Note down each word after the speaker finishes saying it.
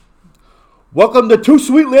Welcome to Two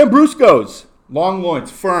Sweet Lambruscos. Long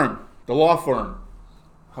Loins Firm, the law firm.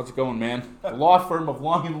 How's it going, man? The law firm of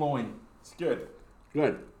Long and Loin. It's good.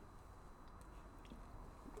 Good.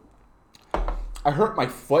 I hurt my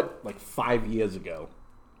foot like 5 years ago,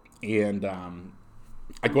 and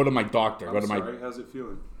I go to my doctor. Sorry. How's it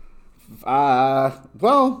feeling?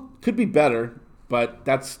 Well, could be better, but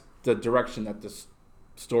that's the direction that this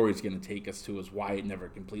story is going to take us to, is why it never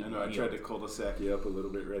completely I know, I healed. tried to cul-de-sac you up a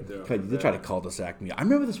little bit right there. You did try to cul-de-sac me. I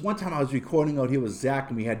remember this one time I was recording out here with Zach,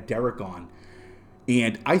 and we had Derek on,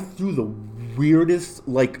 and I threw the weirdest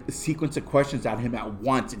sequence of questions at him at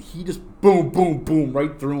once, and he just boom, boom, boom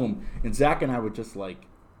right through him. And Zach and I were just like,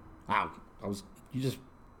 "Wow, all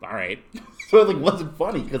right." So it wasn't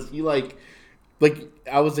funny because he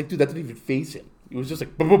I was like, "Dude, that didn't even face him." It was just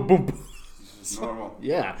like boom, boom, boom, boom. It's normal.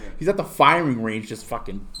 Yeah, he's at the firing range, just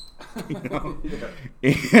fucking, yeah.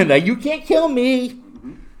 And you can't kill me.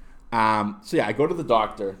 Mm-hmm. So yeah, I go to the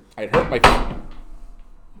doctor. I hurt my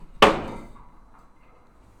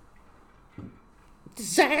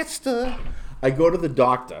disaster. I go to the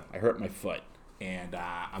doctor. I hurt my foot, and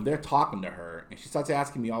I'm there talking to her, and she starts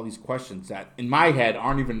asking me all these questions that, in my head,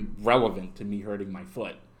 aren't even relevant to me hurting my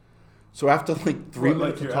foot. So after 3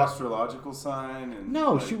 minutes your of talk, astrological sign? And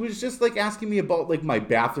no, she was just asking me about my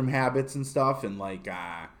bathroom habits and stuff, and I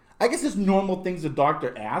guess it's normal things a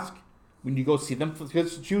doctor asks when you go see them,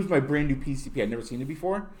 because she was my brand new PCP. I'd never seen it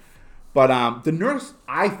before, but the nurse,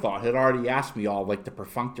 I thought, had already asked me all the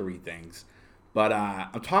perfunctory things. But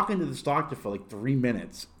I'm talking to this doctor for 3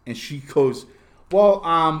 minutes, and she goes,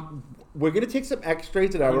 "Well, we're gonna take some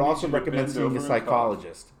X-rays, and I would also recommend seeing a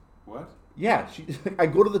psychologist." What? Yeah, I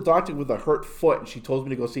go to the doctor with a hurt foot, and she told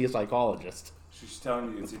me to go see a psychologist. She's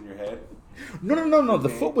telling you it's in your head? No. Okay. The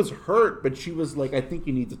foot was hurt, but she was like, "I think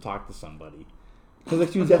you need to talk to somebody."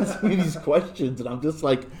 Because she was asking me these questions, and I'm just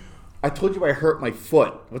like, "I told you I hurt my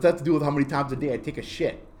foot. What's that to do with how many times a day I take a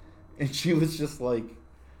shit?" And she was just like,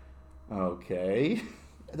 "Okay."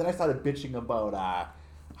 And then I started bitching about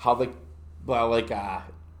how the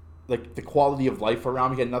quality of life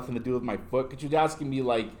around me had nothing to do with my foot. Because she was asking me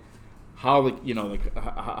how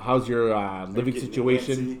how's your living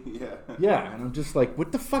situation? Yeah, and I'm just like,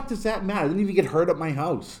 what the fuck does that matter? I didn't even get hurt at my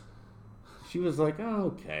house. She was like,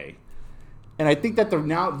 "Oh, okay." And I think that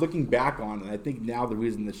now looking back on it, I think now the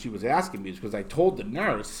reason that she was asking me is because I told the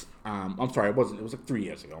nurse, I'm sorry, it wasn't. It was 3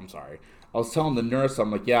 years ago. I'm sorry. I was telling the nurse,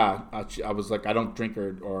 I'm like, yeah, I was like, I don't drink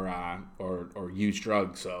or use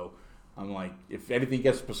drugs, so I'm like, if anything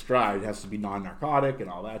gets prescribed, it has to be non-narcotic and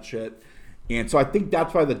all that shit. And so I think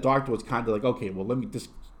that's why the doctor was kind of like, okay, well,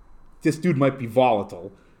 this dude might be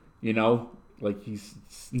volatile, he's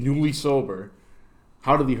newly sober.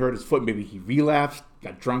 How did he hurt his foot? Maybe he relapsed,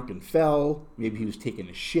 got drunk and fell. Maybe he was taking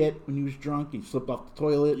a shit when he was drunk. He slipped off the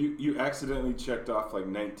toilet. You accidentally checked off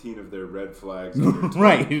 19 of their red flags.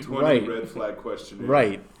 Right. 20 red flag questionnaire.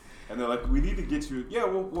 Right. And they're like, we need to get you,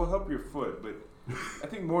 we'll help your foot. But I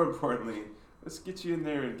think more importantly, let's get you in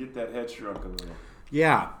there and get that head shrunk a little.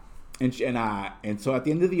 Yeah. And so at the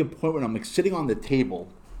end of the appointment, I'm sitting on the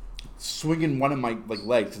table, swinging one of my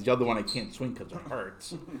legs, because the other one I can't swing because it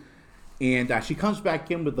hurts. And she comes back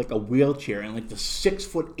in with a wheelchair and the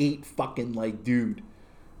 6'8" fucking dude,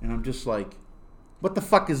 and I'm just like, what the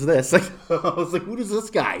fuck is this? I was like, who is this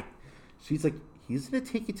guy? She's like, he's gonna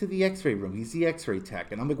take you to the X-ray room. He's the X-ray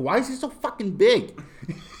tech, and I'm like, why is he so fucking big?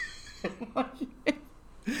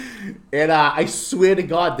 And I swear to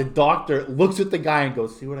God, the doctor looks at the guy and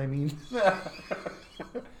goes, "See what I mean?"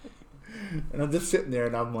 And I'm just sitting there,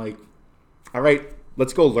 and I'm like, "All right,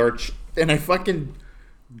 let's go, Lurch." And I fucking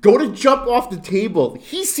go to jump off the table.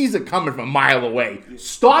 He sees it coming from a mile away.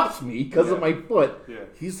 Stops me because of my foot. Yeah.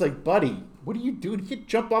 He's like, "Buddy, what are you doing? You can't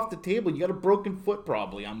jump off the table. You got a broken foot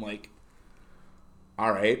probably." I'm like,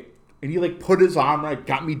 "All right." And he put his arm right,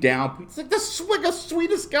 got me down. He's like the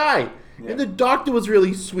sweetest guy. Yeah. And the doctor was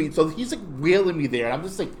really sweet. So he's wheeling me there. And I'm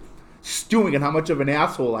just stewing on how much of an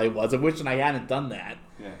asshole I was. I'm wishing I hadn't done that.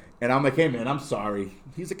 Yeah. And I'm like, "Hey man, I'm sorry."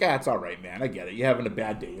 He's like, "Yeah, it's all right, man. I get it. You're having a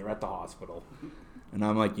bad day. You're at the hospital." And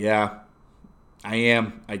I'm like, "Yeah, I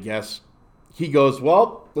am, I guess." He goes,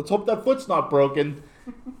 "Well, let's hope that foot's not broken."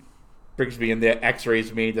 Brings me in there,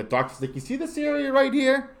 x-rays me. The doctor's like, "You see this area right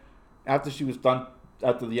here?" After she was done,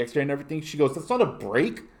 after the x-ray and everything, she goes, "That's not a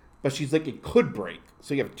break," but she's like, "It could break.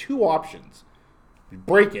 So you have two options. You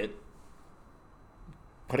break it,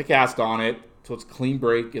 put a cast on it, so it's a clean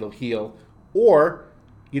break, it'll heal, or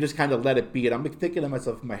you just kind of let it be." And I'm thinking to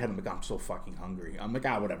myself in my head, I'm like, I'm so fucking hungry. I'm like,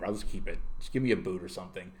 whatever, I'll just keep it. Just give me a boot or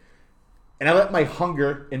something. And I let my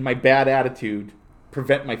hunger and my bad attitude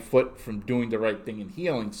prevent my foot from doing the right thing and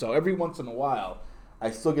healing. So every once in a while, I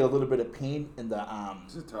still get a little bit of pain in the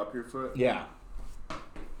Is it top of your foot? Yeah.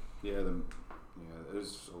 Yeah,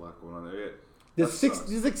 there's a lot going on there. There's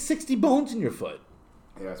like 60 bones in your foot.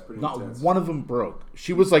 Yeah, it's pretty Not intense. one of them broke.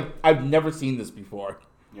 She was like, I've never seen this before.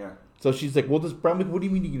 Yeah. So she's like, well, I'm like, what do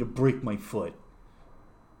you mean you're going to break my foot?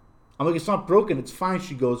 I'm like, it's not broken. It's fine.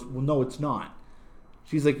 She goes, well, no, it's not.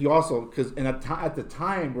 She's like, you also, because at the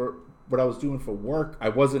time, what I was doing for work, I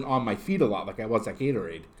wasn't on my feet a lot like I was at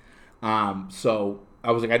Gatorade. So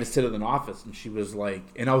I was like, I just sit in an office, and she was like,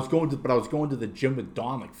 and I was going to the gym with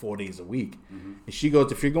Dawn like 4 days a week. Mm-hmm. And she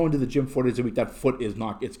goes, if you're going to the gym 4 days a week, that foot is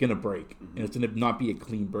not, it's going to break. Mm-hmm. And it's going to not be a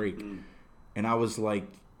clean break. Mm-hmm. And I was like,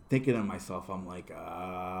 thinking to myself, I'm like,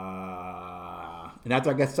 And after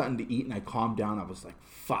I got something to eat and I calmed down, I was like,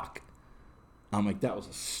 fuck. I'm like, that was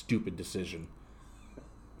a stupid decision.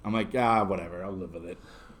 I'm like, whatever, I'll live with it.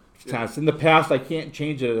 Yeah. In the past, I can't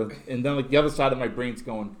change it. And then like the other side of my brain's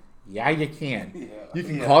going, yeah, you can. Yeah. You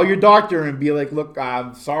can call your doctor and be like, look,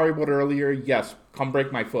 I'm sorry about earlier. Yes, come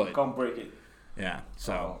break my foot. Come break it. Yeah.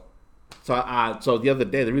 So the other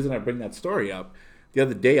day, the reason I bring that story up, the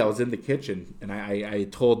other day I was in the kitchen and I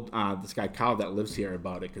told this guy Kyle that lives here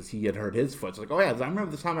about it because he had hurt his foot. So like, oh yeah, I remember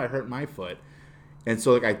the time I hurt my foot. And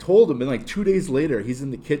so like I told him, and like 2 days later, he's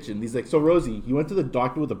in the kitchen. He's like, so Rosie, you went to the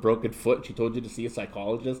doctor with a broken foot and she told you to see a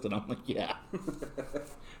psychologist? And I'm like, yeah.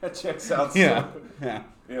 That checks out. Yeah. Yeah,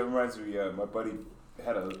 it reminds me, my buddy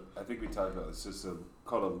had I think we talked about this, it's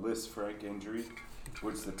called a Lisfranc injury,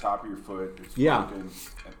 which the top of your foot is broken. And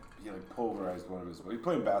he like pulverized one of his, he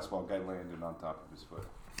playing basketball, guy landed on top of his foot.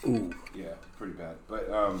 Ooh. Yeah, pretty bad.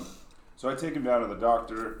 But, so I take him down to the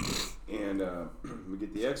doctor, and we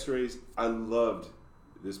get the x-rays. I loved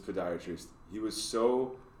this podiatrist. He was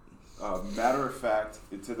so matter-of-fact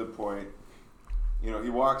and to the point. You know,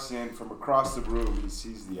 he walks in from across the room, he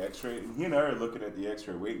sees the x-ray, and he and I are looking at the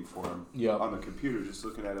x-ray waiting for him on the computer, just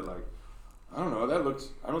looking at it like, I don't know,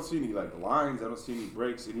 I don't see any like lines, I don't see any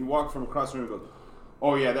breaks. And he walked from across the room and goes,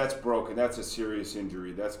 oh yeah, that's broken, that's a serious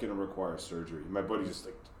injury, that's going to require surgery. My buddy just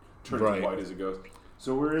like turns white as it goes.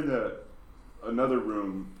 So we're in another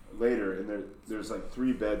room later, and there's like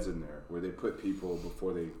 3 beds in there where they put people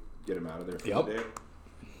before they get them out of there for the day.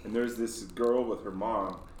 And there's this girl with her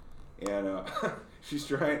mom, and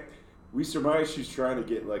we surmise she's trying to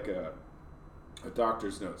get like a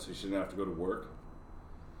doctor's note so she doesn't have to go to work.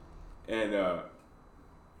 And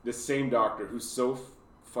this same doctor, who's so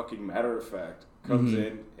fucking matter of fact, comes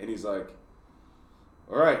in and he's like,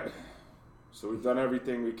 all right, so we've done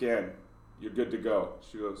everything we can. You're good to go.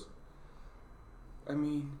 She goes, I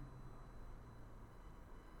mean,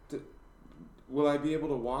 will I be able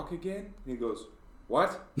to walk again? And he goes,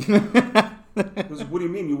 what? He goes, what do you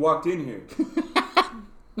mean? You walked in here.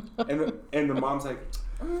 And the mom's like,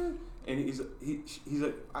 and he's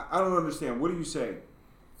like, I don't understand. What are you saying?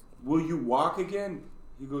 Will you walk again?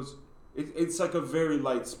 He goes, it's like a very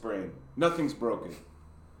light sprain. Nothing's broken.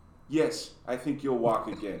 Yes, I think you'll walk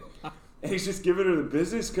again. And he's just giving her the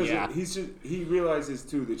business because he realizes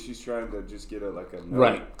too that she's trying to just get a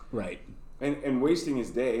note. Right. And wasting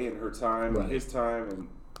his day and her time and his time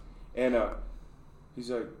and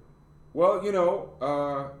he's like, well, you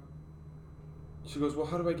know, she goes, well,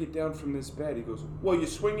 how do I get down from this bed? He goes, well, you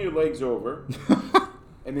swing your legs over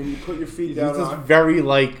and then you put your feet down. He's just very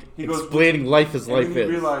explaining life as life is. And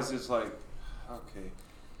he realizes like, okay,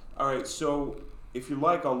 all right, so if you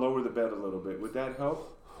like, I'll lower the bed a little bit. Would that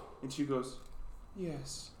help? And she goes,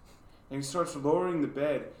 yes. And he starts lowering the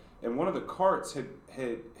bed, and one of the carts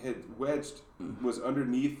had was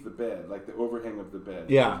underneath the bed, like the overhang of the bed.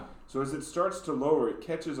 Yeah. So as it starts to lower, it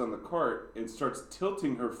catches on the cart and starts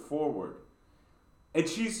tilting her forward. And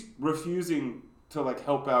she's refusing to like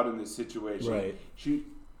help out in this situation. Right. She,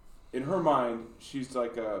 in her mind, she's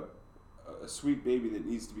like a sweet baby that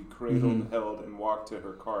needs to be cradled, held, and walked to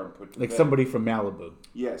her car and put to bed. Like somebody from Malibu.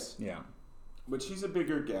 Yes. Yeah. But she's a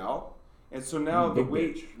bigger got, and so now the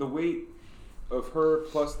weight of her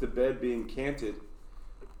plus the bed being canted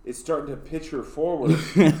is starting to pitch her forward,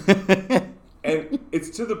 and it's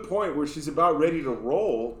to the point where she's about ready to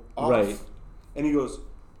roll off. Right. And he goes,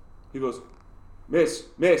 Miss,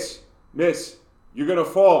 you're gonna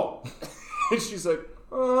fall. And she's like,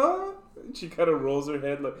 and she kind of rolls her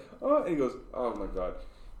head like, and he goes, oh my god,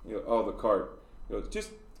 the cart. He goes,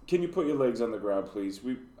 just. Can you put your legs on the ground, please?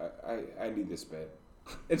 I need this bed.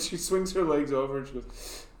 And she swings her legs over and she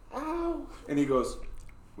goes, ow. And he goes,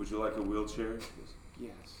 would you like a wheelchair? She goes,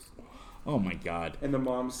 yes. Oh, my God. And the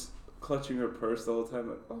mom's clutching her purse the whole time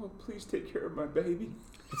like, oh, please take care of my baby.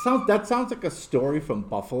 That sounds like a story from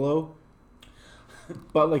Buffalo.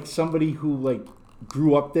 But like somebody who like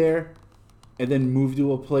grew up there and then move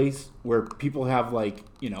to a place where people have like,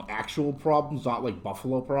 actual problems, not like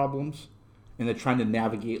Buffalo problems, and they're trying to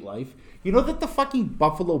navigate life. You know that the fucking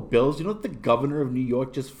Buffalo Bills, that the governor of New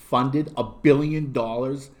York just funded $1 billion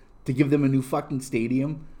to give them a new fucking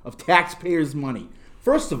stadium of taxpayers' money?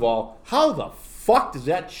 First of all, how the fuck does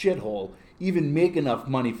that shithole even make enough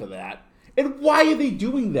money for that? And why are they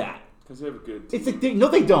doing that? Because they have a good team. It's a thing. No,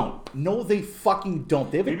 they don't. No, they fucking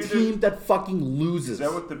don't. They have a team that fucking loses. Is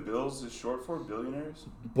that what the Bills is short for? Billionaires?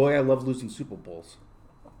 Boy, I love losing Super Bowls.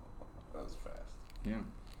 That was fast. Yeah.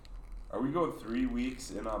 Are we going 3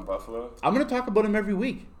 weeks in on Buffalo? I'm going to talk about him every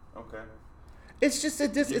week. Okay. It's just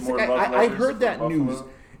that I heard that Buffalo. news.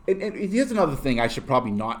 And here's another thing I should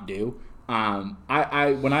probably not do.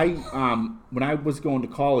 When I was going to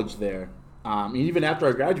college there, and even after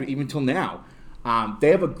I graduated, even till now, they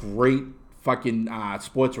have a great fucking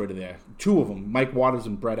sports writer there. 2 of them, Mike Waters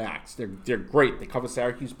and Brett Axe. They're great. They cover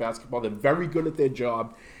Syracuse basketball. They're very good at their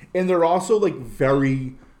job, and they're also like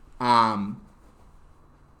very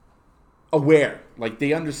aware. Like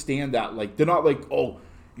they understand that. Like they're not like, oh,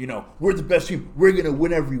 we're the best team. We're gonna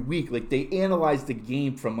win every week. Like they analyze the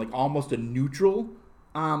game from like almost a neutral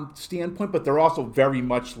standpoint, but they're also very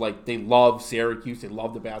much like they love Syracuse. They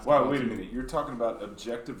love the basketball. Wow, wait a team. minute. You're talking about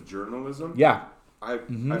objective journalism? Yeah.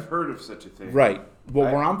 I've heard of such a thing. Right.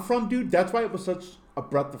 Well, where I'm from, dude, that's why it was such a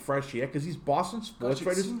breath of fresh air, because these Boston sports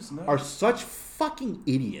writers are such fucking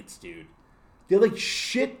idiots, dude. They're like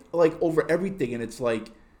shit like over everything, and it's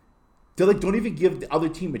like they like don't even give the other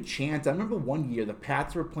team a chance. I remember one year the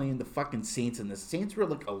Pats were playing the fucking Saints, and the Saints were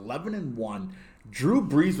like 11-1. Drew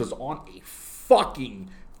Brees was on a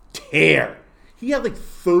fucking tear. He had like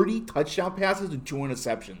 30 touchdown passes and 2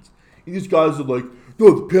 interceptions. And these guys are like,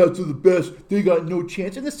 no, the Pats are the best. They got no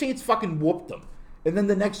chance. And the Saints fucking whooped them. And then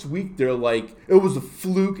the next week they're like, it was a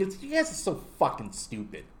fluke. You guys are so fucking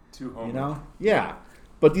stupid. Too homer. Yeah.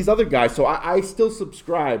 But these other guys, so I still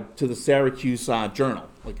subscribe to the Syracuse Journal.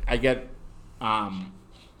 Like I get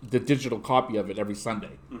the digital copy of it every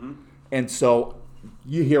Sunday. Mm-hmm. And so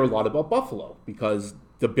you hear a lot about Buffalo because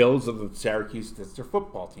the Bills of the Syracuse, that's their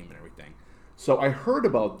football team and everything. So I heard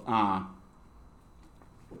about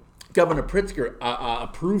Governor Pritzker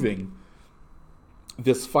approving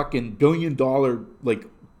this fucking $1 billion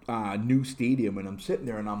new stadium, and I'm sitting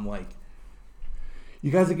there and I'm like,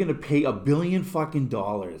 you guys are gonna pay $1 billion fucking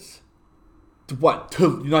dollars to what?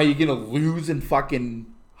 You're gonna lose in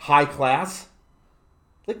fucking high class?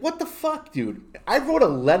 Like what the fuck, dude? I wrote a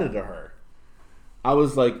letter to her. I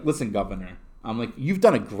was like, listen, Governor. I'm like, you've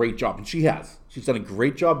done a great job. And she has. She's done a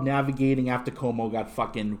great job navigating after Como got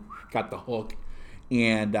the hook.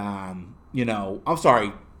 And, I'm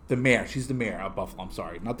sorry, the mayor. She's the mayor of Buffalo. I'm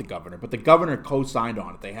sorry, not the governor. But the governor co-signed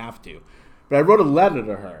on it. They have to. But I wrote a letter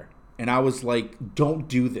to her. And I was like, don't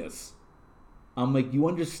do this. I'm like, you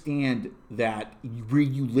understand that where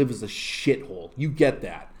you live is a shithole. You get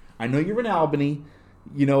that. I know you're in Albany,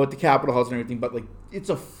 at the Capitol House and everything. But, it's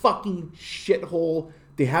a fucking shithole.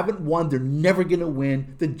 They haven't won. They're never going to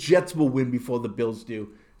win. The Jets will win before the Bills do.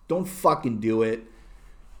 Don't fucking do it.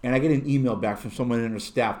 And I get an email back from someone in her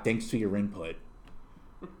staff, thanks to your input.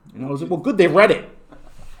 And I was like, well, good, they read it.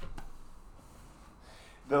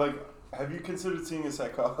 They're like, have you considered seeing a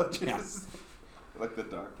psychologist? Yeah. Like the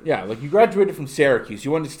doctor. Yeah, like you graduated from Syracuse.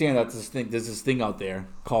 You understand that there's this thing out there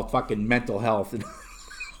called fucking mental health. And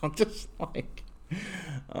I'm just like,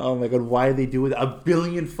 oh my God, why are they doing that? $1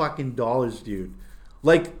 billion fucking dollars, dude.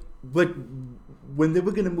 Like when they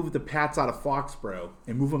were going to move the Pats out of Foxborough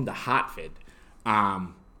and move them to Hartford,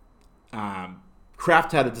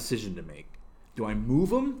 Kraft had a decision to make. Do I move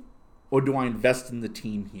them or do I invest in the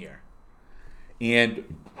team here?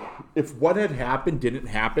 And if what had happened didn't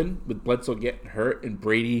happen with Bledsoe getting hurt and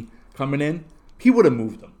Brady coming in, he would have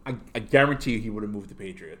moved them. I guarantee you he would have moved the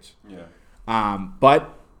Patriots. Yeah.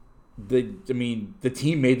 But the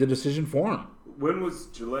team made the decision for him. When was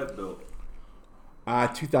Gillette built?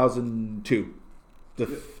 2002.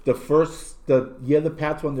 The year the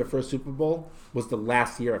Pats won their first Super Bowl was the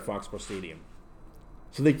last year at Foxborough Stadium.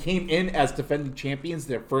 So they came in as defending champions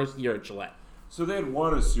their first year at Gillette. So they had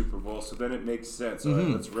won a Super Bowl, so then it makes sense. All right,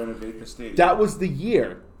 let's renovate the stadium. That was the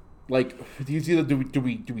year. Like, do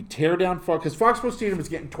we tear down because Foxborough Stadium is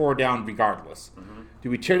getting torn down regardless. Mm-hmm. Do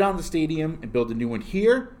we tear down the stadium and build a new one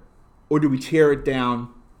here, or do we tear it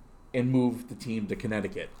down and move the team to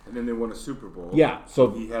Connecticut? And then they won a Super Bowl. Yeah,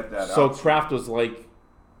 so he had that. So Kraft was like,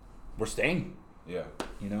 "We're staying." Yeah.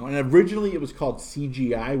 And originally it was called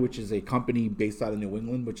CGI, which is a company based out of New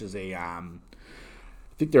England, which is I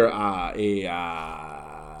think they're I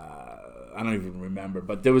don't even remember,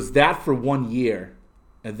 but there was that for 1 year,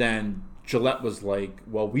 and then Gillette was like,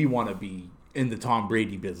 well, we want to be in the Tom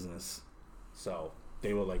Brady business. So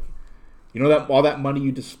they were like, you know that all that money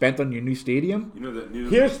you just spent on your new stadium? You know that new.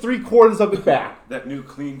 Here's 3/4 of it back. That new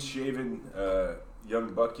clean-shaven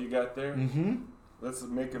young buck you got there. Mm-hmm. Let's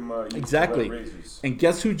make him exactly. Razors. And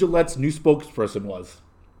guess who Gillette's new spokesperson was?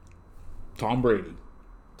 Tom Brady.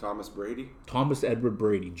 Thomas Brady. Thomas Edward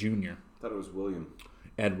Brady Jr. I thought it was William.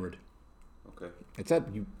 Edward. Okay. It's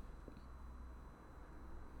that you.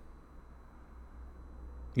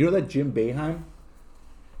 You know that Jim Boeheim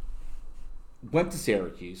went to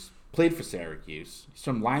Syracuse, played for Syracuse. He's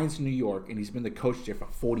from Lions, New York, and he's been the coach there for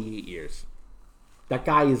 48 years. That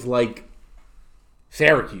guy is like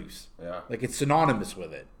Syracuse. Yeah. Like it's synonymous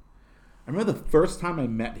with it. I remember the first time I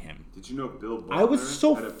met him. Did you know Bill Buckner I was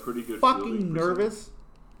so had a pretty good fucking nervous.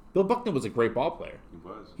 Bill Buckner was a great ball player. He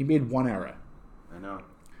was. He made one error. I know.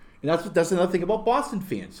 And that's another thing about Boston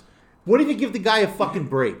fans. Wouldn't even give the guy a fucking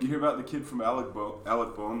break. You hear about the kid from Alec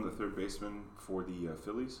Boehm, the third baseman for the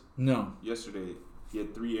Phillies? No. Yesterday, he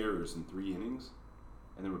had 3 errors in 3 innings,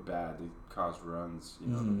 and they were bad. They caused runs,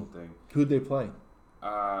 the whole thing. Who'd they play?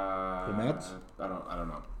 The Mets? I don't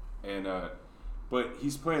know. And but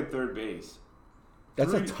he's playing third base.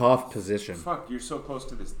 That's a tough position. Fuck, you're so close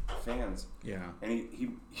to the fans. Yeah. And he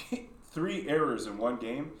 3 errors in one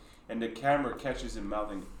game, and the camera catches him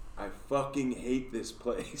mouthing, "I fucking hate this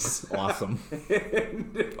place." Awesome.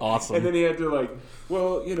 Awesome. And then he had to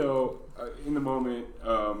in the moment,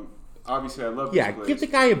 obviously I love this place. Give the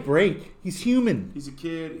guy a break. He's human. He's a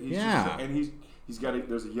kid. He's got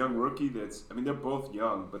there's a young rookie they're both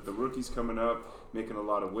young, but the rookie's coming up, making a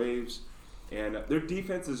lot of waves, and their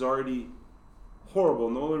defense is already horrible.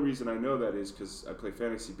 And the only reason I know that is because I play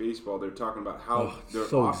fantasy baseball. They're talking about how their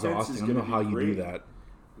offense is going to be great. I don't know how you do that.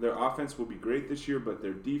 Their offense will be great this year, but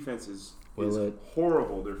their defense is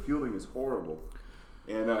horrible. Their fielding is horrible.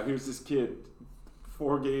 And here's this kid,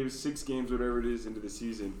 4 games, 6 games, whatever it is into the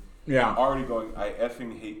season. Yeah. Already going, "I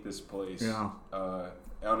effing hate this place." Yeah.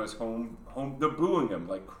 On his home, they're booing him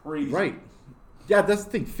like crazy. Right. Yeah, that's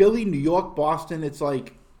the thing. Philly, New York, Boston, it's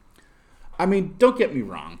like, I mean, don't get me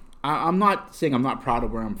wrong. I'm not saying I'm not proud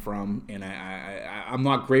of where I'm from, and I'm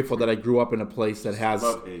not grateful that I grew up in a place that has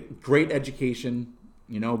great education,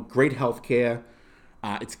 great health care.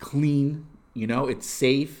 It's clean, it's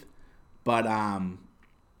safe. But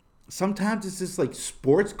sometimes it's just like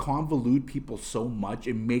sports convolute people so much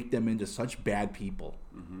and make them into such bad people.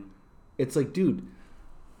 Mm-hmm. It's like, dude,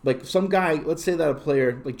 like some guy, let's say that a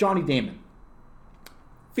player, like Johnny Damon,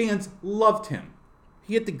 fans loved him.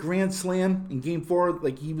 He hit the grand slam in Game 4.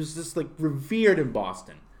 Like, he was just, like, revered in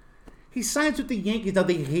Boston. He signs with the Yankees. Now,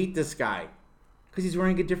 they hate this guy because he's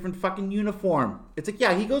wearing a different fucking uniform. It's like,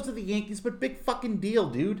 yeah, he goes to the Yankees, but big fucking deal,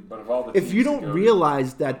 dude. But of all the if you don't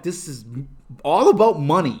realize that this is all about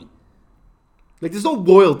money, like, there's no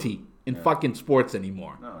loyalty in fucking sports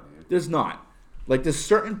anymore. No, dude. There's not. Like, there's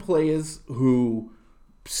certain players who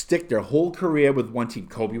stick their whole career with one team.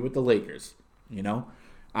 Kobe with the Lakers,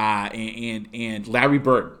 and Larry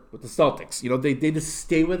Bird with the Celtics. They just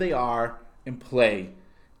stay where they are and play.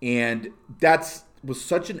 And was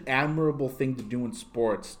such an admirable thing to do in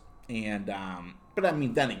sports. And but I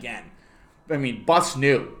mean, then again, Bus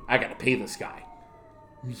knew, I got to pay this guy.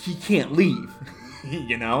 He can't leave,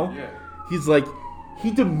 Yeah. He's like,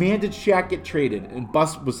 he demanded Shaq get traded. And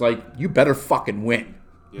Bus was like, you better fucking win.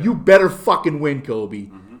 Yeah. You better fucking win, Kobe.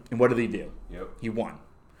 Mm-hmm. And what did he do? Yep. He won.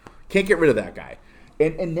 Can't get rid of that guy.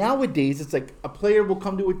 And nowadays, it's like a player will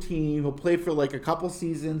come to a team, he'll play for like a couple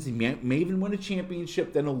seasons, he may even win a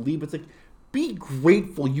championship, then he'll leave. It's like, be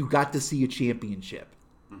grateful you got to see a championship.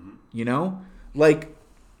 Mm-hmm. Like,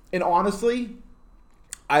 and honestly,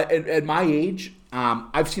 at my age,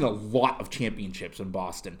 I've seen a lot of championships in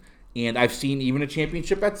Boston. And I've seen even a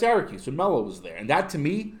championship at Syracuse when Melo was there. And that, to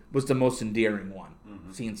me, was the most endearing one,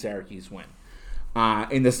 seeing Syracuse win.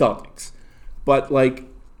 In the Celtics. But, like,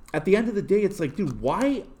 at the end of the day, it's like, dude,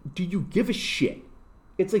 why do you give a shit?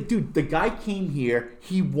 It's like, dude, the guy came here,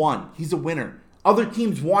 he won. He's a winner. Other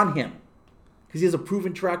teams want him because he has a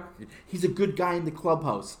proven track record. He's a good guy in the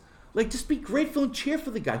clubhouse. Like, just be grateful and cheer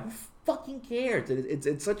for the guy. Who fucking cares?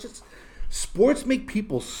 It's such a... Sports make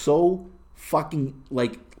people so fucking,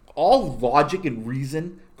 like, all logic and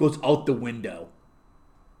reason goes out the window.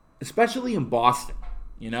 Especially in Boston,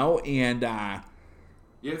 and...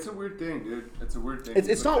 Yeah, it's a weird thing, dude. It's a weird thing.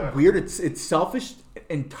 It's not weird. It's selfish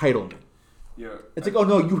entitlement. Yeah. It's like, oh,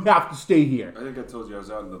 no, you have to stay here. I think I told you I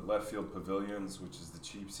was out in the left field pavilions, which is the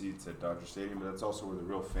cheap seats at Dodger Stadium, but that's also where the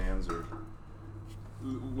real fans are.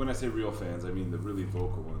 When I say real fans, I mean the really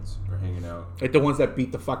vocal ones are hanging out. Like the ones that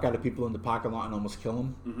beat the fuck out of people in the parking lot and almost kill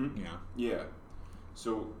them? Mm-hmm. Yeah. Yeah.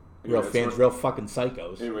 So Real fans, real fucking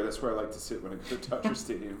psychos. Anyway, that's where I like to sit when I go to Dodger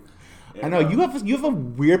Stadium. And, I know you have a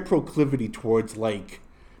weird proclivity towards like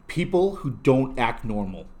people who don't act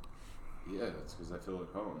normal. Yeah, that's because I feel at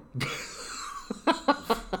home.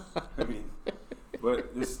 I mean,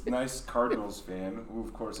 but this nice Cardinals fan, who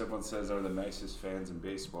of course everyone says are the nicest fans in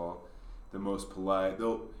baseball, the most polite.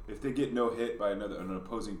 If they get no hit by an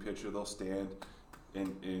opposing pitcher, they'll stand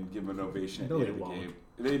and give them an ovation at the end of the game.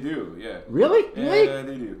 They do, yeah. Really? Yeah,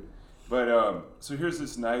 they do. But so here's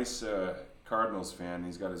this nice Cardinals fan.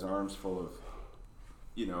 He's got his arms full of,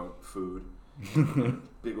 food,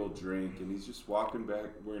 big old drink, and he's just walking back,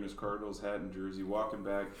 wearing his Cardinals hat and jersey, walking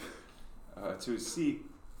back to his seat,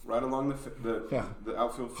 right along the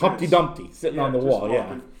outfield fence. Humpty Dumpty, sitting on the wall,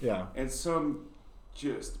 walking, yeah. And some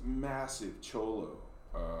just massive cholo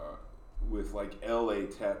with like LA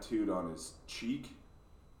tattooed on his cheek.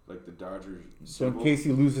 Like the Dodgers So in case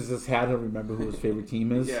he loses his hat, he'll remember who his favorite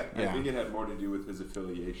team is? Yeah, I think it had more to do with his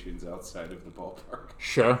affiliations outside of the ballpark.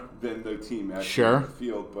 Sure. Than the team actually on the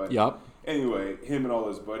field. But yep. Anyway, him and all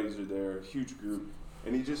his buddies are there, huge group,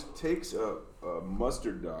 and he just takes a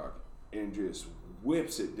mustard dog and just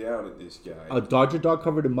whips it down at this guy. A Dodger dog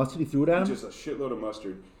covered in mustard, he threw it at him? Just a shitload of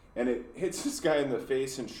mustard. And it hits this guy in the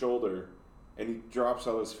face and shoulder, and he drops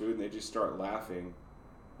all his food, and they just start laughing.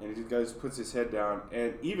 And he just puts his head down,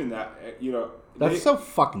 and even that, that's so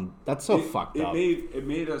fucked up. It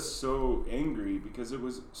made us so angry because it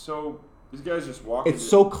was so. These guys just walking. It's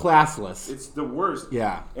so classless. It's the worst.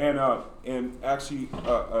 Yeah. And actually,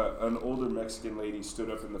 an older Mexican lady stood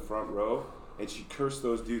up in the front row, and she cursed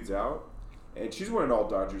those dudes out. And she's wearing all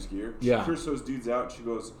Dodgers gear. She cursed those dudes out. And she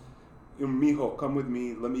goes, "Mijo, come with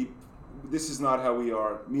me. This is not how we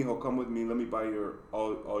are. Mijo, come with me. Let me buy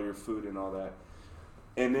all your food and all that."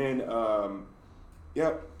 And then,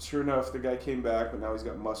 sure enough, the guy came back, but now he's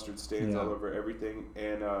got mustard stains all over everything.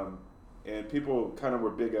 And people kind of were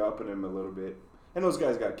big upping him a little bit. And those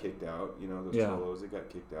guys got kicked out. Those cholos, they got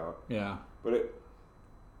kicked out. Yeah. But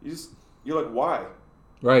you're like, why?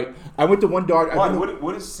 Right. I went to one Dodgers. Why?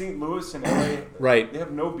 What is St. Louis and LA? Right. They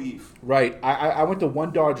have no beef. Right. I went to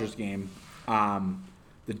one Dodgers game.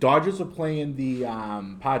 The Dodgers were playing the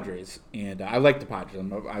Padres, and I like the Padres.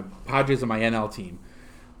 Padres are my NL team.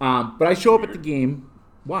 But I show up at the game.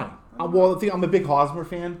 Why? I'm a big Hosmer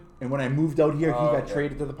fan, and when I moved out here, he got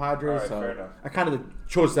traded to the Padres. Right, so I kind of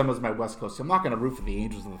chose them as my West Coast. So I'm not going to root for the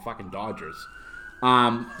Angels and the fucking Dodgers.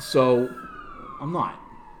 So I'm not.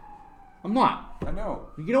 I know.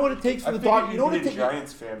 You know what it takes for the Dodgers? You know what it takes? I'm a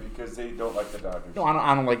Giants fan because they don't like the Dodgers. No,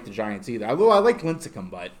 I don't like the Giants either. Although I like Lincecum,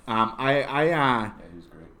 but yeah, he's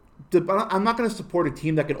great. But I'm not going to support a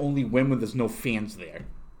team that can only win when there's no fans there.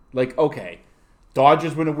 Like, okay,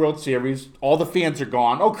 Dodgers win a World Series, all the fans are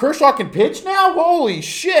gone. Oh, Kershaw can pitch now? Holy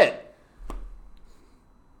shit!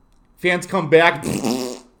 Fans come back.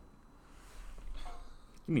 Give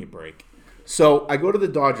me a break. So I go to the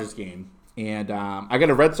Dodgers game, and I got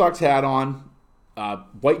a Red Sox hat on,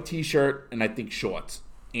 white T-shirt, and I think shorts.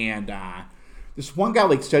 And this one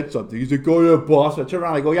guy said something. He's like, "Oh yeah, boss." I turn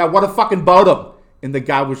around, I go, "Yeah, what a fucking about him?" And the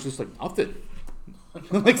guy was just like, "Nothing."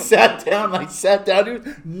 Sat down.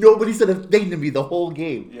 Dude. Nobody said a thing to me the whole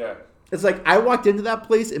game. Yeah. It's like I walked into that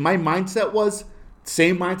place, and my mindset was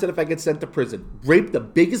same mindset if I get sent to prison. Rape the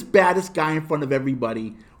biggest, baddest guy in front of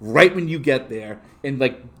everybody right when you get there, and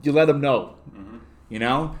you let him know.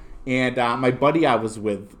 Mm-hmm. And my buddy I was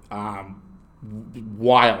with,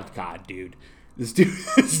 wild card, dude. This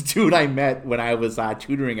dude I met when I was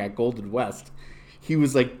tutoring at Golden West. He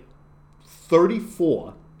was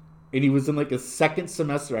 34. And he was in his second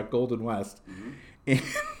semester at Golden West. Mm-hmm. And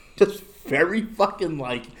just very fucking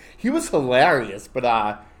he was hilarious.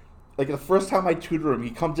 But the first time I tutor him,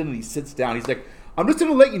 he comes in and he sits down. He's like, "I'm just going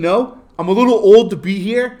to let you know, I'm a little old to be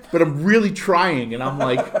here, but I'm really trying." And I'm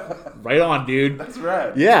like, right on, dude. That's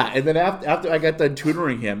rad. Yeah. And then after I got done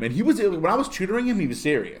tutoring him, and when I was tutoring him, he was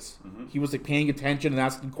serious. Mm-hmm. He was paying attention and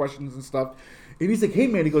asking questions and stuff. And he's like, "Hey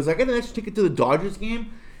man," he goes, "I got an extra ticket to the Dodgers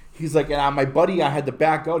game." He's like, my buddy, I had to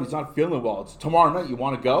back out. He's not feeling well. It's tomorrow night. You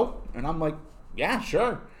want to go? And I'm like, yeah,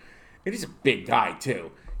 sure. And he's a big guy,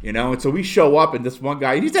 too. And so we show up, and this one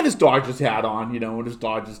guy, he's got his Dodgers hat on, and his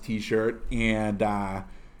Dodgers T-shirt. And at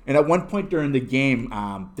one point during the game,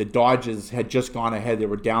 the Dodgers had just gone ahead. They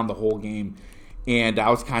were down the whole game. And I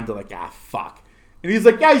was kind of like, fuck. And he's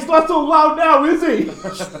like, "Yeah, he's not so loud now, is he?"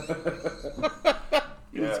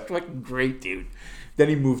 He was fucking great, dude. Then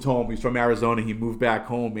he moved home. He's from Arizona. He moved back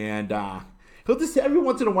home, and He'll just every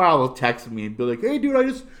once in a while he'll text me and be like, "Hey, dude, I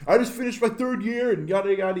just finished my 3rd year and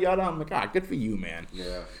yada yada yada." I'm like, good for you, man.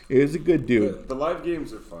 Yeah, he's a good dude. The live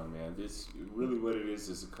games are fun, man. It's really what it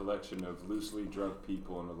is a collection of loosely drunk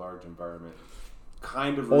people in a large environment.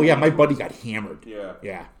 Kind of. Oh yeah, my buddy got hammered.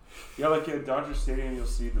 Yeah. Yeah, like at Dodger Stadium, you'll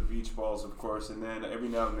see the beach balls, of course, and then every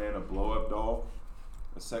now and then a blow-up doll,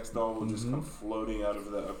 a sex doll, will just come floating out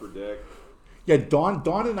of the upper deck. Yeah, Don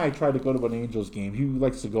and I try to go to an Angels game. He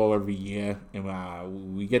likes to go every year,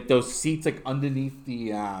 and we get those seats like underneath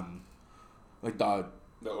the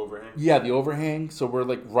the overhang. Yeah, the overhang. So we're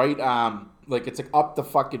like right like it's like up the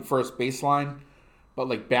fucking first baseline, but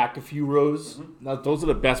like back a few rows. Mm-hmm. Now those are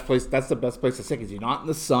the best place. That's the best place to sit because you're not in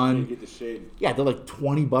the sun. You get the shade. Yeah, they're like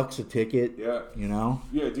 $20 a ticket. Yeah, you know.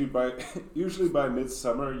 Yeah, dude. Usually by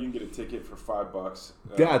midsummer, you can get a ticket for $5.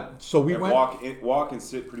 Yeah, so we went walk and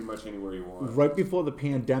sit pretty much anywhere you want. Right before the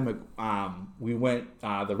pandemic, we went.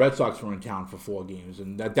 The Red Sox were in town for 4 games,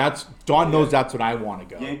 and that's Don knows that's what I want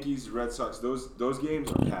to go. Yankees, Red Sox, those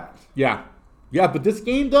games are packed. Yeah, but this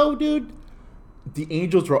game though, dude. The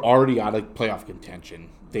Angels were already out of playoff contention.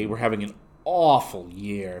 They were having an awful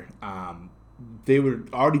year. They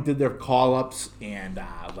already did their call-ups, and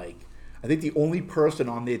I think the only person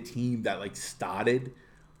on their team that started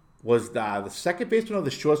was the second baseman of the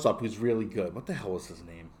shortstop, who's really good. What the hell was his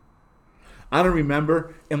name? I don't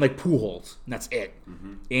remember. And Pujols, and that's it.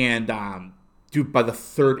 Mm-hmm. And dude, by the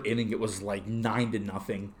 3rd inning, it was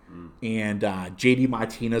 9-0, and JD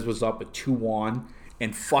Martinez was up at 2-1.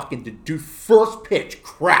 And fucking the dude, first pitch,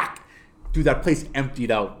 crack. Dude, that place emptied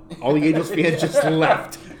out. All the Angels fans just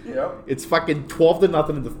left. Yep. It's fucking 12-0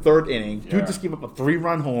 in the 3rd inning. Dude just gave up a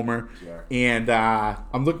 3-run homer. Yeah. And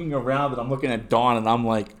I'm looking around and I'm looking at Don and I'm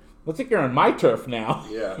like, looks like you're on my turf now.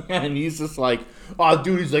 Yeah. And he's just like, oh,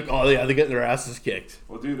 dude, he's like, oh, yeah, they're getting their asses kicked.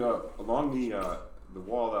 Well, dude, along the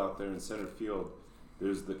wall out there in center field,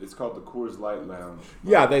 it's called the Coors Light Lounge.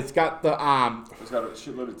 Yeah, it's got the It's got a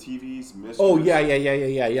shitload of TVs. Misters. Oh yeah. You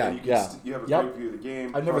have a great view of the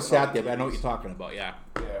game. I've never sat there, but I know what you're talking about. Yeah.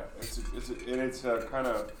 Yeah, it's kind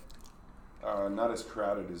of not as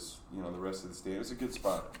crowded as the rest of the stadium. It's a good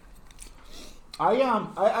spot.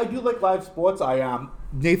 I do like live sports.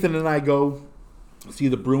 Nathan and I go see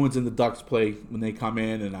the Bruins and the Ducks play when they come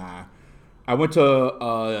in, and I went to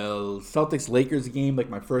a Celtics-Lakers game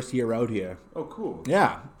my first year out here. Oh, cool.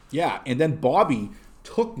 Yeah. And then Bobby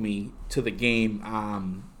took me to the game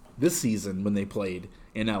this season when they played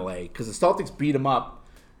in L.A. because the Celtics beat them up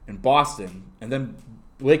in Boston, and then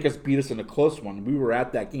Lakers beat us in a close one. We were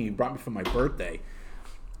at that game. He brought me for my birthday,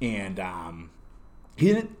 and he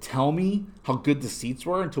didn't tell me how good the seats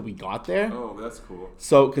were until we got there. Oh, that's cool.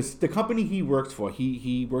 So, because the company he works for,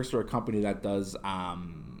 he works for a company that does...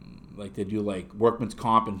 they do workman's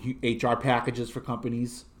comp and HR packages for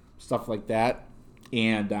companies, stuff like that.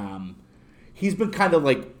 And he's been kind of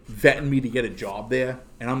vetting me to get a job there.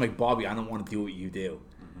 And I'm like, Bobby, I don't want to do what you do.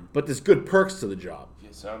 Mm-hmm. But there's good perks to the job. Yeah,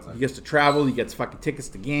 sounds like he gets to travel. He gets fucking tickets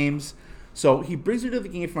to games. So he brings me to the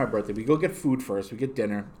game for my birthday. We go get food first. We get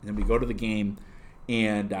dinner. And then we go to the game.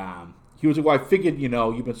 And he was like, well, I figured,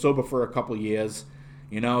 you've been sober for a couple of years.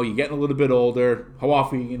 You're getting a little bit older. How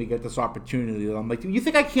often are you going to get this opportunity? And I'm like, you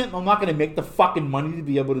think I'm not going to make the fucking money to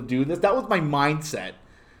be able to do this? That was my mindset.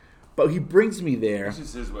 But he brings me there. This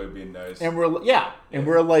is his way of being nice. And we're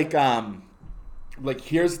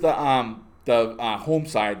here's the home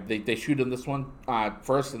side. They shoot in this one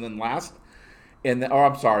first and then last.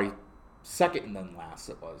 Second and then last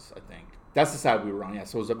it was, I think. That's the side we were on, yeah.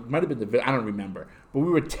 So it might have been I don't remember. But we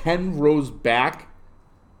were 10 rows back.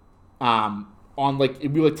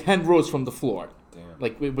 We were 10 rows from the floor.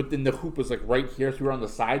 Damn. Within the hoop was right here, so we were on the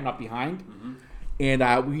side, not behind. Mm-hmm. And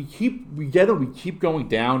we keep going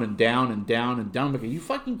down and down and down and down. I'm like, are you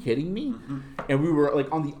fucking kidding me? Mm-hmm. And we were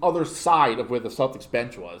on the other side of where the Celtics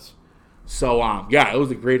bench was. So it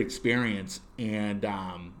was a great experience. And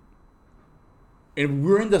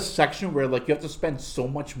we're in the section where you have to spend so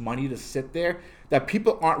much money to sit there that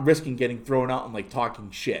people aren't risking getting thrown out and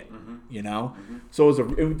talking shit, Mm-hmm. So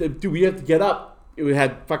we have to get up. We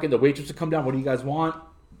had fucking the waitress to come down. What do you guys want?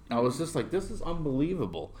 I was just like, this is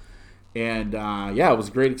unbelievable. And it was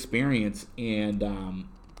a great experience. And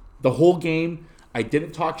the whole game, I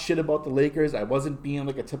didn't talk shit about the Lakers. I wasn't being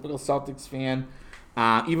a typical Celtics fan.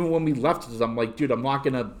 Even when we left, I'm like, dude, I'm not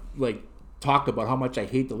gonna talk about how much I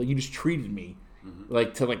hate the Lakers. You just treated me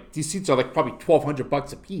mm-hmm. These seats are probably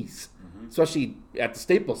 $1,200 a piece, mm-hmm. especially at the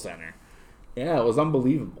Staples Center. Yeah, it was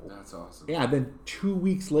unbelievable. That's awesome. Yeah, then 2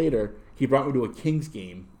 weeks later, he brought me to a Kings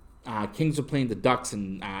game. Kings are playing the Ducks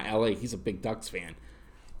in L.A. He's a big Ducks fan.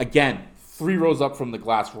 Again, 3 rows up from the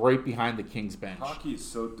glass, right behind the Kings bench. Hockey is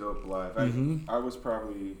so dope live. I was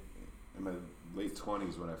probably in my late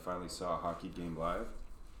 20s when I finally saw a hockey game live.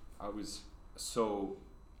 I was so...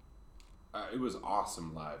 it was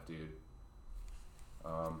awesome live, dude.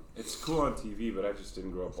 It's cool on TV, but I just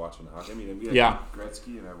didn't grow up watching hockey. I mean, we had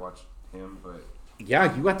Gretzky, and I watched him, but...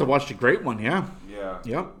 Yeah, you got to watch the great one, yeah. Yeah.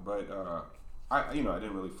 Yep. But, I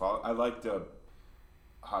didn't really follow... I liked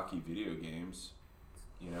hockey video games,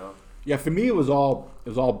 you know? Yeah, for me, it was all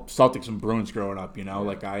Celtics and Bruins growing up, you know?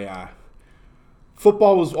 Like,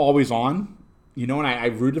 football was always on. You know, and I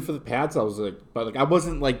rooted for the Pats. I was like, but like I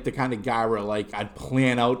wasn't like the kind of guy where like I'd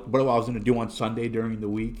plan out what I was going to do on Sunday during the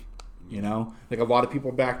week. You know, like a lot of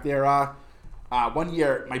people back there. One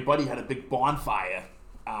year, my buddy had a big bonfire.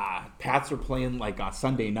 Pats were playing like on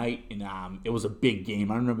Sunday night, and it was a big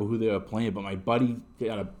game. I don't remember who they were playing, but my buddy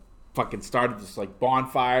started this like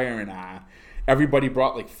bonfire, and everybody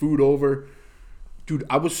brought like food over. Dude,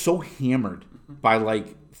 I was so hammered by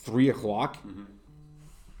like 3:00. Mm-hmm.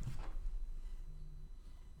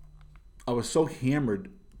 I was so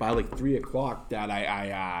hammered by like 3:00 that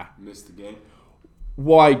I missed the game.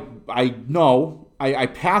 Well, I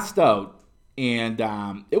passed out, and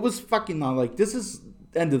it was fucking like this is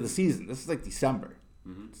end of the season. This is like December.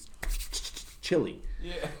 Mm-hmm. It's chilly.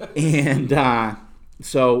 Yeah. And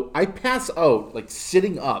so I pass out like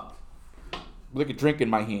sitting up, with like a drink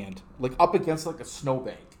in my hand, like up against like a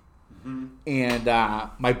snowbank. Mm-hmm. And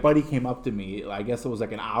my buddy came up to me. I guess it was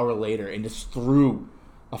like an hour later, and just threw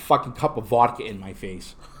a fucking cup of vodka in my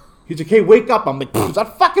face. He's like, "Hey, wake up." I'm like, "Is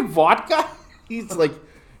that fucking vodka?" He's like,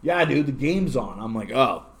 "Yeah, dude, the game's on." I'm like,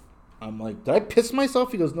 "Oh." I'm like, "Did I piss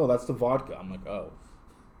myself?" He goes, "No, that's the vodka." I'm like, "Oh."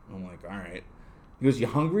 I'm like, "All right." He goes, "You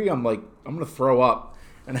hungry?" I'm like, "I'm going to throw up."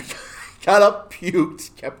 And I got up,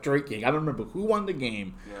 puked, kept drinking. I don't remember who won the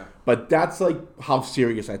game. Yeah. But that's like how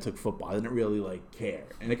serious I took football. I didn't really like care.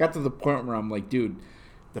 And it got to the point where I'm like, dude,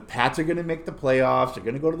 the Pats are going to make the playoffs. They're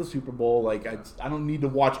going to go to the Super Bowl. Like, I don't need to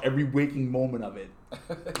watch every waking moment of it,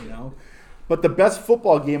 you know? But the best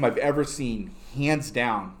football game I've ever seen, hands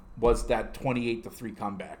down, was that 28-3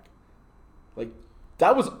 comeback. Like,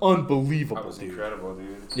 that was unbelievable, That was dude. Incredible,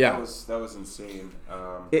 dude. Yeah. That was insane.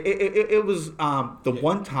 It was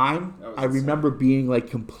one time I remember being, like,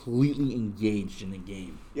 completely engaged in the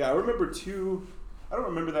game. Yeah, I remember I don't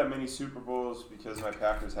remember that many Super Bowls because my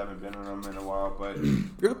Packers haven't been in them in a while, but...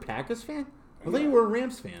 You're a Packers fan? I thought you were a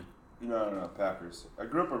Rams fan. No, Packers. I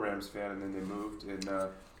grew up a Rams fan, and then they moved, and...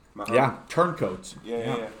 turncoats.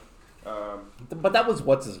 Yeah. But that was,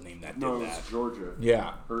 what's his name that did that? No, it was Georgia.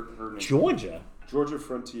 Yeah. Her name. Georgia? Georgia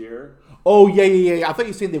Frontier. Oh, yeah. I thought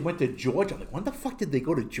you were saying they went to Georgia. I'm like, when the fuck did they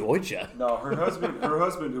go to Georgia? No, her husband,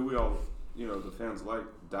 who we all, the fans like,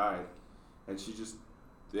 died. And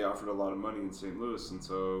they offered a lot of money in St. Louis, and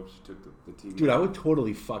so she took the team. Dude, I would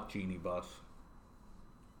totally fuck Jeannie Buss.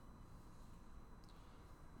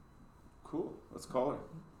 Cool. Let's call her.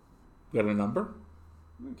 Got a number?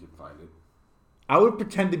 We can find it. I would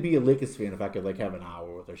pretend to be a Lakers fan if I could, like, have an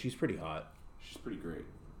hour with her. She's pretty hot. She's pretty great.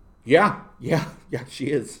 Yeah, she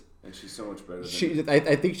is. And she's so much better than...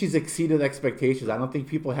 I think she's exceeded expectations. I don't think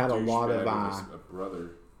people had a lot of... a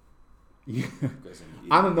brother. Yeah.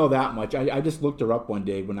 I don't know that much. I just looked her up one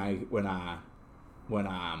day when I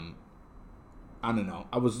don't know.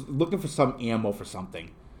 I was looking for some ammo for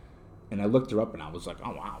something, and I looked her up, and I was like,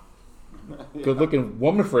 oh wow, yeah. Good looking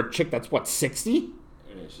woman for a chick that's what 60.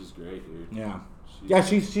 Yeah, she's great, dude. Yeah,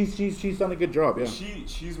 she's done a good job. Yeah,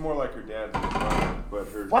 she's more like her dad than her brother, but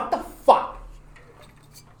her. What the fuck?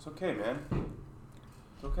 It's okay, man.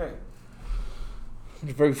 It's okay.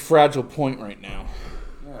 It's a very fragile point right now.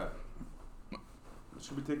 Yeah.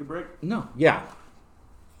 Should we take a break? No. Yeah.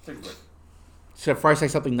 Take a break. So if I say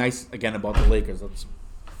something nice again about the Lakers, let's...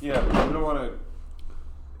 Yeah, we don't want to...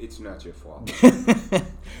 It's not your fault.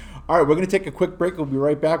 All right, we're going to take a quick break. We'll be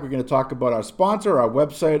right back. We're going to talk about our sponsor, our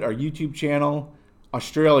website, our YouTube channel,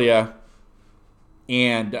 Australia,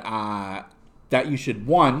 and that you should,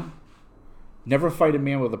 1, never fight a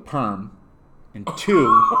man with a perm, and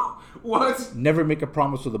 2, what? Never make a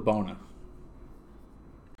promise with a boner.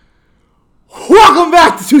 Welcome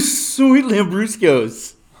back to Sweet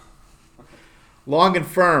Lambruscos. Long and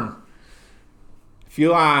firm. If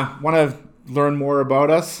you want to learn more about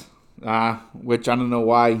us, which I don't know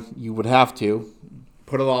why you would have to,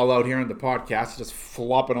 put it all out here in the podcast, just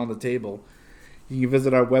flop it on the table. You can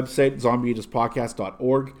visit our website,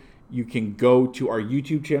 zombieeaterspodcast.org. You can go to our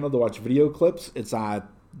YouTube channel to watch video clips. It's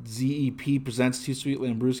ZEP Presents Two Sweet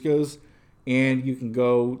Lambruscos. And you can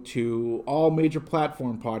go to all major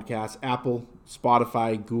platform podcasts, Apple,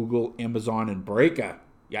 Spotify, Google, Amazon, and Breaker.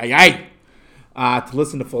 Yay! to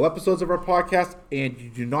listen to full episodes of our podcast, and you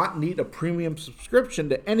do not need a premium subscription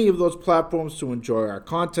to any of those platforms to enjoy our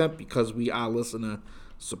content because we are listener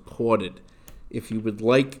supported. If you would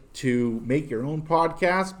like to make your own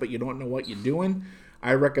podcast but you don't know what you're doing,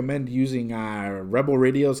 I recommend using Rebel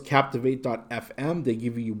Radio's Captivate.fm. They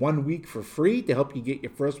give you 1 week for free to help you get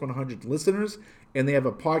your first 100 listeners, and they have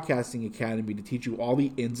a podcasting academy to teach you all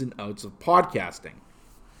the ins and outs of podcasting.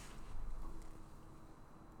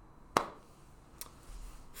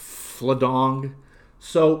 Fladong.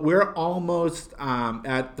 So we're almost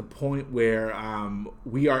at the point where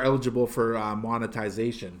we are eligible for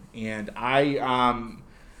monetization, and I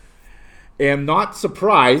am not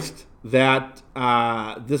surprised that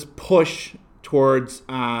this push towards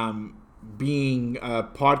being a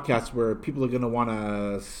podcast where people are going to want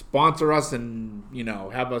to sponsor us and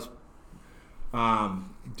have us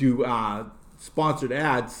do sponsored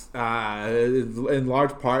ads in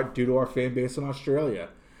large part due to our fan base in Australia.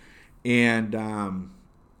 And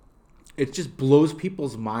it just blows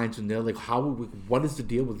people's minds when they're like, what is the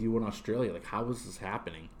deal with you in Australia? Like, how is this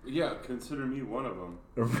happening? Yeah, consider me one of them.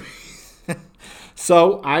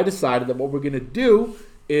 So I decided that what we're going to do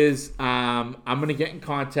is I'm going to get in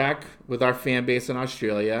contact with our fan base in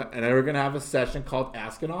Australia, and then we're going to have a session called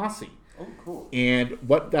Ask an Aussie. Oh, cool. And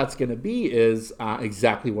what that's going to be is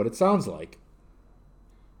exactly what it sounds like.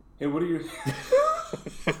 Hey, what are you...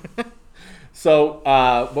 So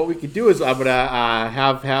what we could do is I'm gonna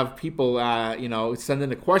have people send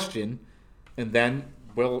in a question, and then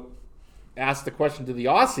we'll ask the question to the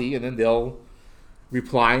Aussie, and then they'll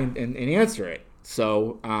reply and answer it.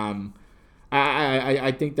 So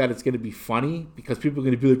I think that it's gonna be funny because people are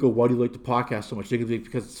gonna be like, "Oh, why do you like the podcast so much?" They're gonna be like,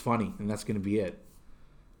 because it's funny, and that's gonna be it.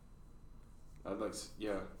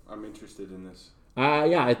 I'm interested in this.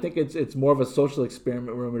 I think it's more of a social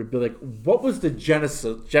experiment where I'm going to be like, what was the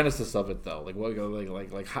genesis of it though?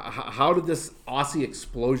 How did this Aussie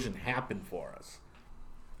explosion happen for us?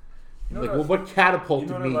 What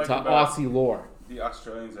catapulted me to Aussie lore? The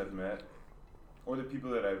Australians I've met, or the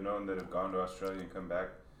people that I've known that have gone to Australia and come back,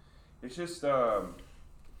 it's just I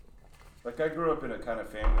grew up in a kind of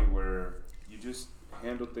family where you just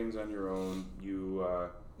handle things on your own.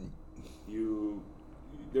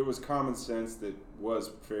 There was common sense that was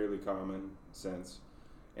fairly common sense.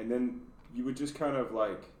 And then you would just kind of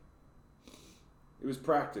it was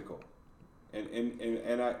practical. And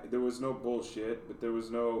there was no bullshit, but there was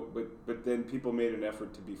but then people made an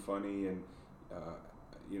effort to be funny and,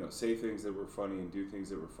 say things that were funny and do things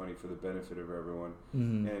that were funny for the benefit of everyone.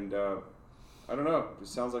 Mm-hmm. And I don't know, it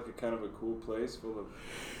sounds like a kind of a cool place full of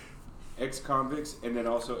ex-convicts and then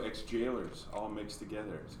also ex-jailers all mixed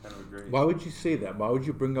together. It's kind of great. Why would you say that? Why would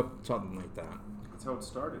you bring up something like that? That's how it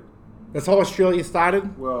started. That's how Australia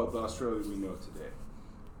started? Well, the Australia we know today.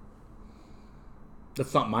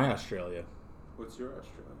 That's not my Australia. What's your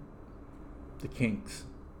Australia? The Kinks.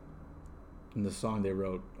 And the song they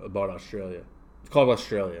wrote about Australia. It's called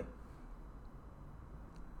Australia.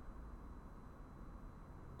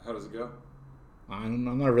 How does it go?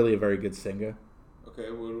 I'm not really a very good singer.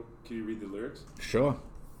 Okay, well, can you read the lyrics? Sure.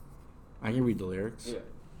 I can read the lyrics. Yeah.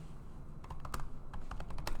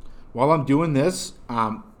 While I'm doing this,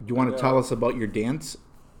 you want to tell us about your dance?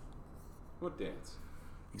 What dance?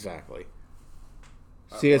 Exactly.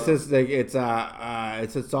 See, it says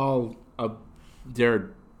it's all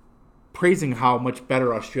they're praising how much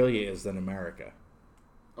better Australia is than America.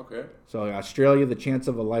 Okay. So Australia, the chance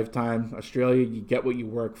of a lifetime. Australia, you get what you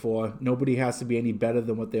work for. Nobody has to be any better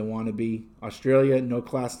than what they want to be. Australia, no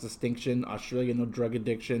class distinction. Australia, no drug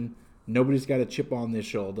addiction. Nobody's got a chip on their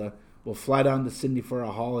shoulder. We'll fly down to Sydney for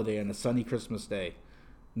a holiday on a sunny Christmas day.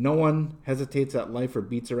 No one hesitates at life or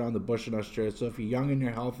beats around the bush in Australia. So if you're young and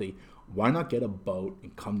you're healthy, why not get a boat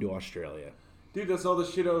and come to Australia? Dude, that's all the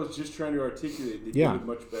shit I was just trying to articulate. They did it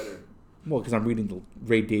much better. Well, because I'm reading the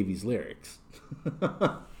Ray Davies lyrics.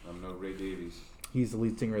 I'm no Ray Davies. He's the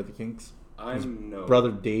lead singer of the Kinks. His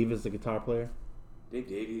brother Dave is the guitar player. Dave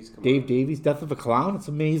Davies? Come on. Dave Davies, Death of a Clown? It's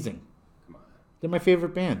amazing. Come on. They're my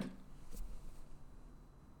favorite band.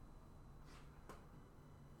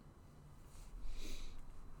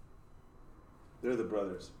 They're the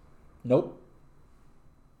brothers. Nope.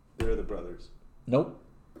 They're the brothers. Nope.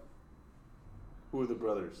 Who are the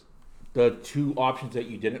brothers? The two options that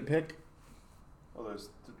you didn't pick? Well, there's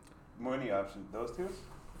many options. Those two?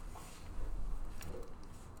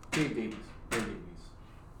 Dave Davies. Dave Davies.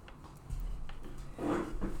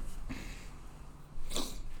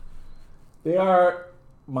 They are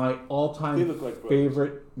my all-time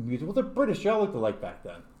favorite music. Well, they're British. Y'all looked alike back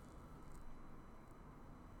then.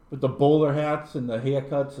 With the bowler hats and the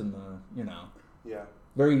haircuts and the, Yeah.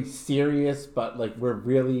 very serious, but like we're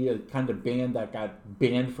really a kind of band that got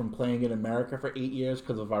banned from playing in America for 8 years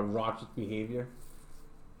because of our raucous behavior.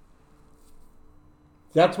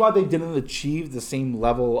 That's why they didn't achieve the same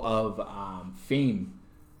level of fame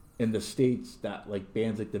in the States that like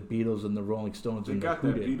bands like the Beatles and the Rolling Stones they and got the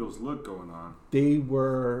Who that did. Beatles look going on. They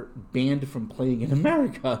were banned from playing in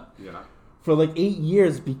America for like 8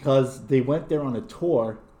 years because they went there on a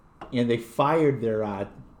tour and they fired their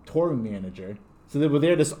touring manager. So they were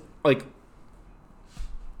there just like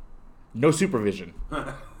no supervision.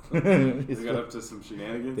 They got up to some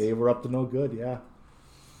shenanigans. They were up to no good, yeah.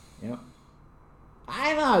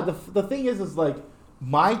 I don't know. The thing is like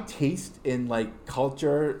my taste in like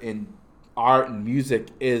culture and art and music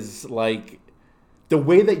is like the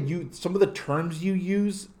way that some of the terms you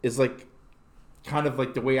use is like kind of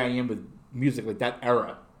like the way I am with music, like that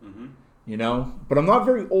era. Mm-hmm. But I'm not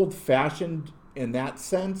very old fashioned in that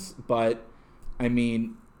sense. But I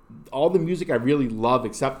mean, all the music I really love,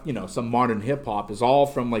 except some modern hip hop, is all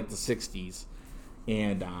from like the '60s.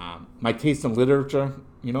 And my taste in literature,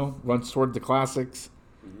 runs toward the classics.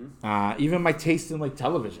 Mm-hmm. Even my taste in like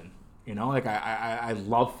television, like I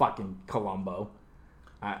love fucking Columbo.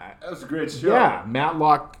 That was a great show. Yeah,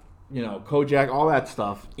 Matlock, Kojak, all that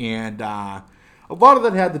stuff. And a lot of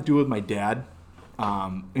that had to do with my dad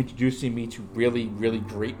introducing me to really, really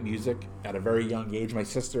great music at a very young age. My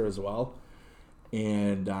sister as well.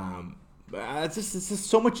 And it's just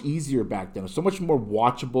so much easier back then. It was so much more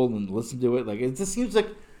watchable and listen to it. Like it just seems like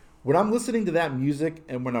when I'm listening to that music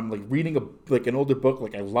and when I'm like reading an older book,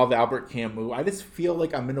 like I love Albert Camus, I just feel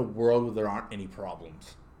like I'm in a world where there aren't any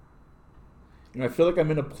problems. I feel like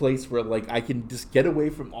I'm in a place where like I can just get away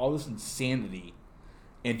from all this insanity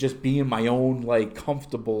and just be in my own like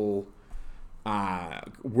comfortable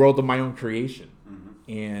world of my own creation. Mm-hmm.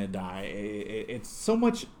 And it's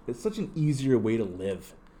such an easier way to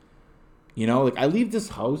live. Like I leave this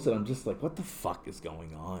house and I'm just like, what the fuck is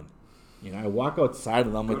going on? I walk outside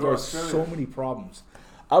and I'm like, there's so many problems.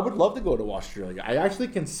 I would love to go to Australia. I actually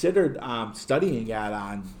considered studying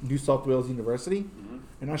at New South Wales University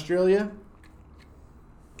in Australia.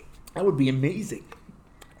 That would be amazing.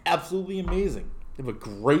 Absolutely amazing. They have a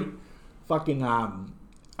great fucking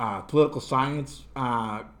political science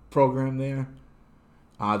program there.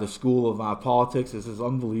 The School of Politics is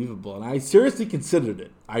unbelievable. And I seriously considered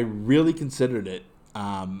it. I really considered it.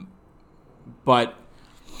 But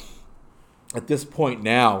at this point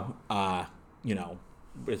now,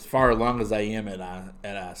 as far along as I am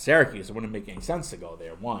at Syracuse, it wouldn't make any sense to go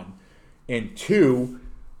there, one. And two,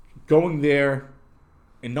 going there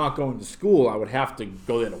and not going to school, I would have to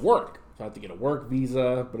go there to work. So I have to get a work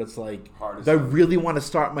visa. But it's like, do I really want to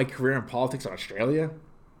start my career in politics in Australia?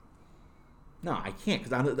 No, I can't,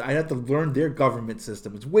 because I have to learn their government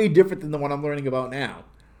system. It's way different than the one I'm learning about now.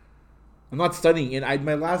 I'm not studying it.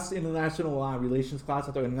 My last international relations class,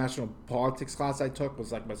 I thought international politics class I took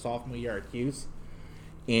was like my sophomore year at Hughes,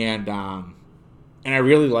 and I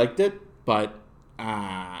really liked it. But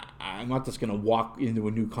I'm not just gonna walk into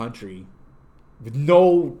a new country with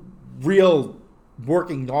no real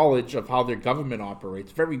working knowledge of how their government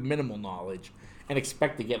operates, very minimal knowledge, and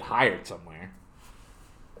expect to get hired somewhere.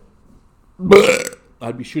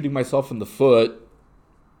 I'd be shooting myself in the foot.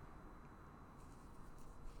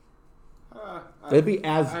 That'd be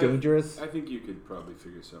as dangerous. I think you could probably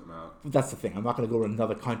figure something out. That's the thing. I'm not going to go to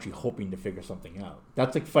another country hoping to figure something out.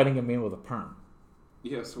 That's like fighting a man with a perm.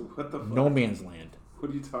 Yeah, so what the fuck? No man's land.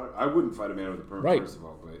 What are you talking? I wouldn't fight a man with a perm, first of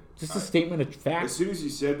all. But just a statement of fact. As soon as you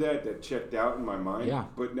said that checked out in my mind. Yeah.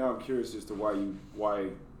 But now I'm curious as to why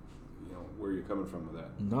where you're coming from with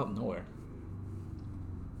that. Not nowhere.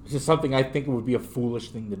 It's just something I think would be a foolish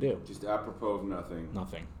thing to do. Just apropos of nothing.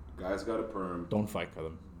 Nothing. Guy's got a perm. Don't fight for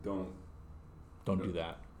them. Don't do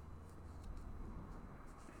that.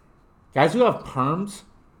 Guys who have perms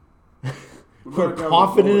who are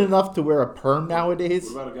confident enough to wear a perm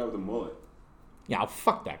nowadays. What about a guy with a mullet? Yeah, I'll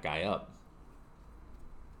fuck that guy up.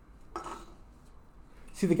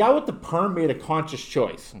 See, the guy with the perm made a conscious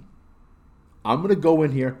choice. I'm going to go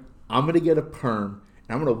in here, I'm going to get a perm,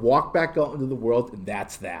 and I'm going to walk back out into the world, and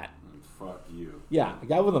that's that. Fuck you. Yeah, a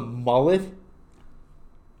guy with a mullet,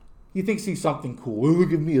 he thinks he's something cool. Oh,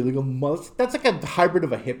 look at me, look at a mullet. That's like a hybrid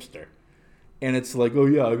of a hipster. And it's like, oh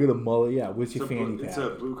yeah, I got a mullet. Yeah, where's your fanny pack? It's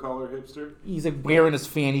a blue-collar hipster? He's like wearing his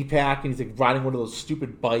fanny pack, and he's like riding one of those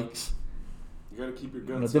stupid bikes. You gotta keep your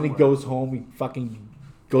guns Then he goes home, he fucking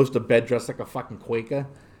goes to bed dressed like a fucking Quaker.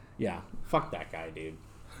 Yeah, fuck that guy, dude.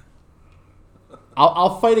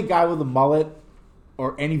 I'll fight a guy with a mullet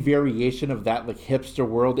or any variation of that like hipster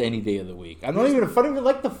world any day of the week. I don't even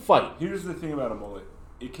like the fight. Here's the thing about a mullet.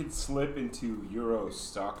 it can slip into Euro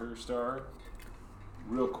soccer star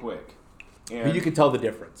real quick. And but you can tell the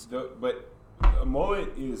difference. But a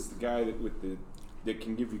mullet is the guy that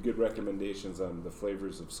can give you good recommendations on the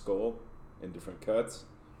flavors of skull and different cuts.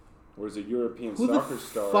 Whereas a European soccer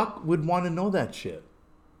star... Who the fuck would want to know that shit?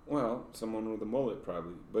 Well, someone with a mullet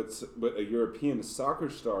probably. But a European soccer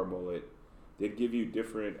star mullet, they'd give you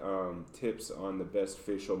different tips on the best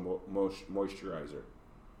facial moisturizer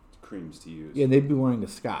creams to use. Yeah, they'd be wearing a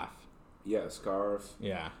scarf. Yeah, a scarf.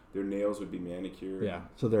 Yeah. Their nails would be manicured. Yeah,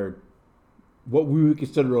 so they're what we would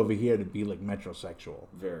consider over here to be like metrosexual.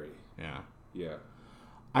 Very. Yeah. Yeah.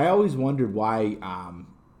 I always wondered why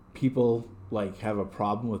people like have a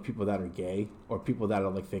problem with people that are gay or people that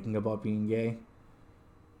are like thinking about being gay.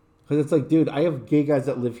 Because it's like, dude, I have gay guys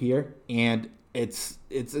that live here, and it's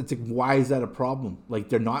like, why is that a problem? Like,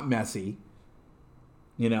 they're not messy.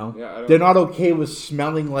 You know, they're not okay with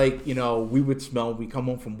smelling like, you know, we would smell when we come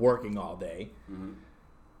home from working all day. Mm-hmm.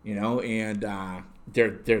 You know, and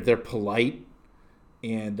they're polite.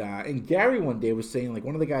 And Gary one day was saying, like,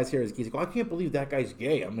 one of the guys here is, he's like, oh, I can't believe that guy's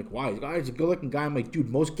gay. I'm like, why? He's like, oh, he's a good-looking guy. I'm like, dude,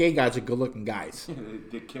 most gay guys are good-looking guys.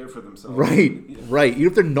 They care for themselves. Right, right. Even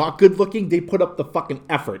if they're not good-looking, they put up the fucking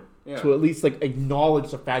effort to at least, like,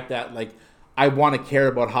 acknowledge the fact that, like, I want to care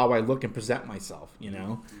about how I look and present myself, you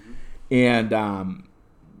know? Mm-hmm. And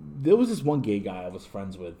there was this one gay guy I was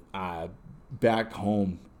friends with back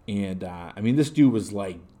home. And, I mean, this dude was,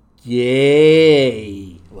 like,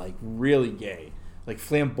 gay. Like, really gay. Like,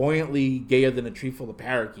 flamboyantly gayer than a tree full of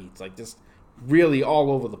parakeets. Like, just really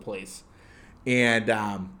all over the place. And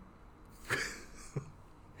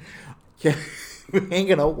we're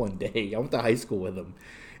hanging out one day. I went to high school with him.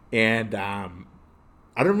 And I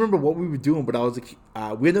don't remember what we were doing, but I was like,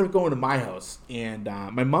 we ended up going to my house. And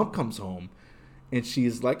my mom comes home. And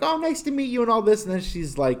she's like, oh, nice to meet you and all this. And then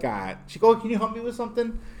she's like, she goes, can you help me with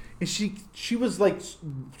something? And she was, like,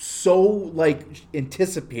 so, like,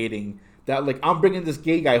 anticipating that, like, I'm bringing this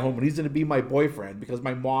gay guy home and he's going to be my boyfriend because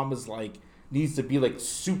my mom is, like, needs to be, like,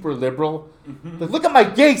 super liberal. Mm-hmm. Like, look at my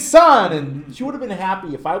gay son! And she would have been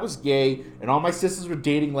happy if I was gay and all my sisters were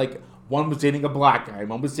dating, like, one was dating a black guy,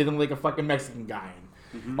 one was dating, like, a fucking Mexican guy,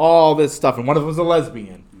 and all this stuff. And one of them was a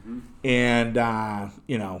lesbian. Mm-hmm. And,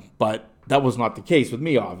 you know, but that was not the case with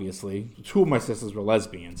me, obviously. Two of my sisters were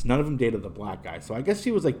lesbians. None of them dated the black guy. So I guess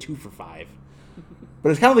she was, like, 2 for 5.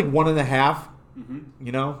 But it's kind of like 1.5. Mm-hmm.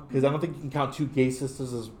 You know, because I don't think you can count 2 gay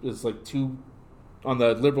sisters as like 2 on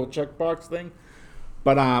the liberal checkbox thing.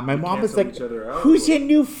 But my mom was like, "Who's your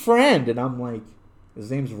new friend?" And I'm like, "His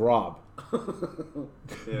name's Rob."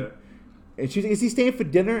 Yeah. And she's like, "Is he staying for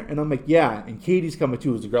dinner?" And I'm like, "Yeah." And Katie's coming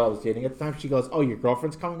too, who's the girl I was dating at the time. She goes, "Oh, your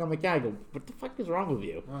girlfriend's coming?" I'm like, "Yeah." I go, "What the fuck is wrong with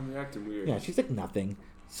you?" Oh, you're acting weird. Yeah, she's like, "Nothing."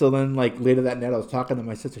 So then, like, later that night, I was talking to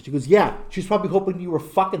my sister. She goes, "Yeah, she's probably hoping you were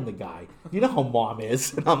fucking the guy. You know how mom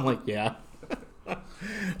is." And I'm like, "Yeah."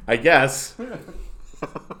 I guess.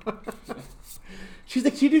 She's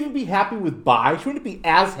like, she'd even be happy with bi. She wouldn't be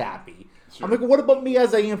as happy. Sure. I'm like, well, what about me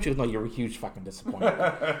as I am? She goes, no, you're a huge fucking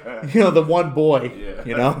disappointment. You know, the one boy. Yeah.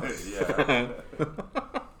 You know?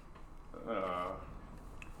 Yeah.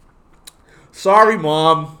 Sorry,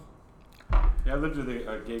 Mom. Yeah, I lived with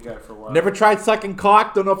a gay guy for a while. Never tried sucking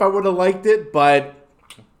cock. Don't know if I would have liked it, but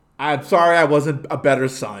I'm sorry I wasn't a better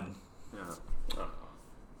son.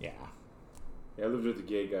 Yeah, I lived with a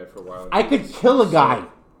gay guy for a while. I could kill a guy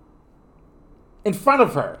in front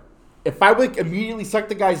of her. If I would immediately suck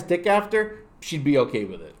the guy's dick after, she'd be okay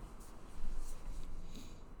with it.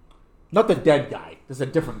 Not the dead guy. There's a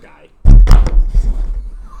different guy.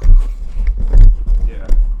 Yeah.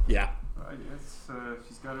 Yeah. I guess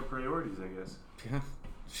she's got her priorities, I guess. Yeah.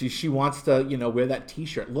 She wants to, you know, wear that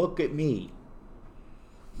T-shirt. Look at me.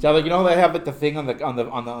 So, like, you know, they have like the thing on the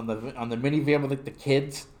minivan with like the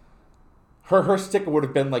kids. Her sticker would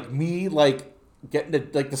have been like me, like getting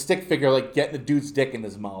the stick figure, like getting the dude's dick in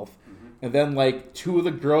his mouth, and then like 2 of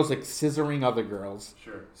the girls like scissoring other girls.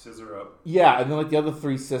 Sure, scissor up. Yeah, and then like the other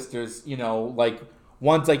 3 sisters, you know, like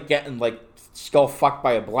one's like getting like skull fucked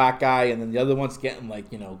by a black guy, and then the other one's getting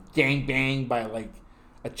like, you know, gang banged by like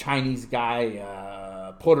a Chinese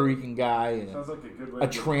guy, Puerto Rican guy, and sounds like a good way. A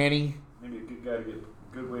tranny. Maybe a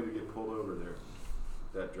good way to get pulled over there.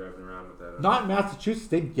 That driving around with that. Not in Massachusetts,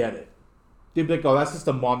 they'd get it. They'd be like, oh, that's just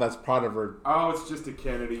a mom that's proud of her. Oh, it's just a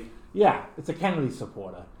Kennedy. Yeah, it's a Kennedy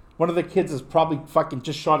supporter. One of the kids is probably fucking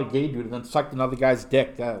just shot a gay dude and then sucked another guy's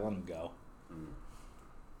dick. Let him go. Mm.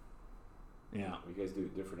 Yeah. You guys do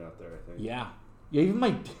it different out there, I think. Yeah. Yeah, even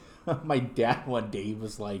my dad one day, he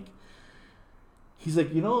was like, he's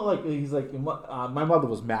like, you know, like, he's like, my mother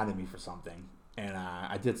was mad at me for something. And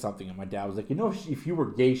I did something, and my dad was like, you know, if you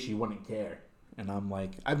were gay, she wouldn't care. And I'm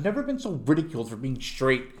like, I've never been so ridiculed for being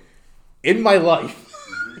straight in my life.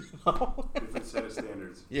 Different set of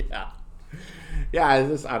standards. Yeah. Yeah,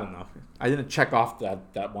 I don't know. I didn't check off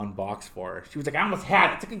that one box for her. She was like, I almost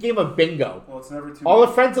had it. It's like a game of bingo. Well, it's never too All late.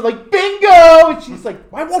 her friends are like, bingo! And she's like,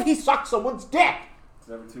 why won't he suck someone's dick? It's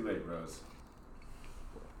never too late, Rose.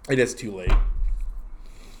 It is too late.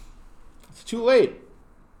 It's too late.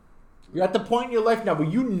 You're at the point in your life now where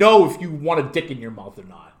you know if you want a dick in your mouth or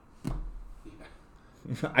not.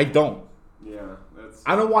 Yeah. I don't. Yeah, that's...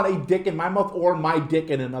 I don't want a dick in my mouth or my dick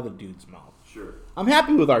in another dude's mouth. Sure. I'm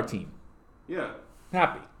happy with our team. Yeah.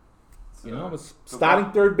 Happy. So, you know, I'm a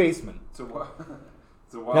starting third baseman.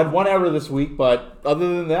 Had one error this week, but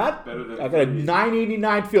other than that, I got a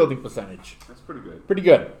 989 fielding percentage. That's pretty good. Pretty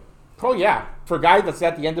good. Oh, yeah. For a guy that's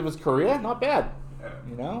at the end of his career, not bad. Yeah.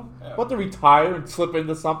 You know? Yeah. I'm about to retire and slip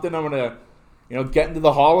into something. I'm going to, get into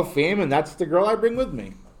the Hall of Fame, and that's the girl I bring with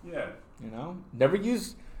me. Yeah. Never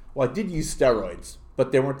used... Well, I did use steroids,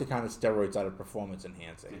 but they weren't the kind of steroids that are performance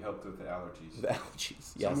enhancing. They helped with the allergies. The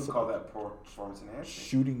allergies, yes. Some would call that performance enhancing.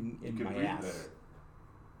 Shooting in my ass.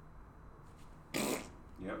 Better.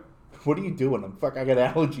 Yep. What are you doing? I got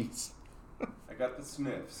allergies. I got the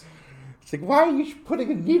sniffs. It's like, why are you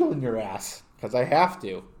putting a needle in your ass? Because I have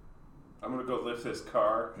to. I'm going to go lift this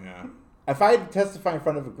car. Yeah. If I had to testify in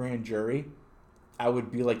front of a grand jury, I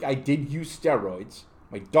would be like, I did use steroids.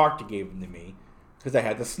 My doctor gave them to me because I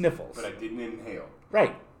had the sniffles. But I didn't inhale.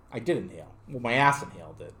 Right. I did inhale. Well, my ass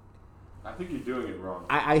inhaled it. I think you're doing it wrong.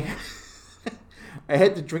 I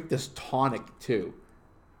had to drink this tonic, too.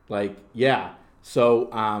 Like, yeah. So,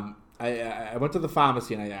 I went to the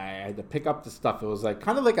pharmacy and I had to pick up the stuff. It was like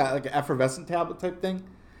kind of like an effervescent tablet type thing.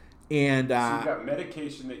 And so you got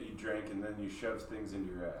medication that you drank and then you shoved things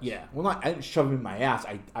into your ass. Yeah. Well, I didn't shove it in my ass.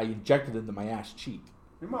 I injected it into my ass cheek.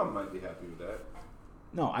 Your mom might be happy with that.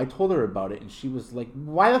 No, I told her about it and she was like,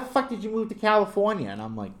 why the fuck did you move to California? And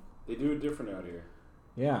I'm like... They do it different out here.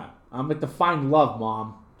 Yeah. I'm like, to find love,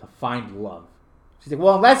 Mom. To find love. She's like,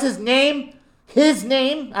 well, unless his name,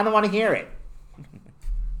 I don't want to hear it.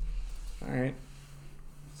 All right.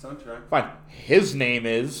 Sunshine. Fine. His name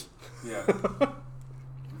is... Yeah.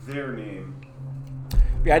 Their name.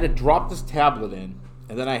 Yeah, I had to drop this tablet in,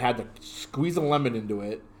 and then I had to squeeze a lemon into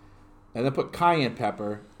it, and then put cayenne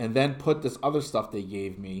pepper, and then put this other stuff they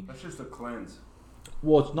gave me. That's just a cleanse.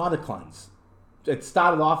 Well, it's not a cleanse. It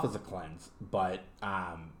started off as a cleanse, but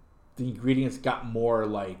the ingredients got more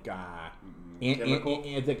like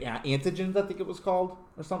antigens, I think it was called,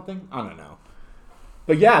 or something. I don't know.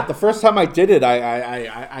 But yeah, the first time I did it,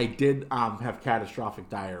 I did have catastrophic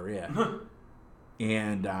diarrhea.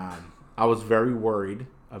 And I was very worried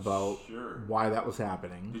about why that was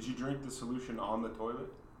happening. Did you drink the solution on the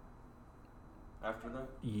toilet after that?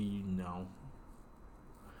 No.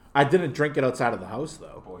 I didn't drink it outside of the house,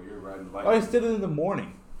 though. Boy, you're riding light. I just did it in the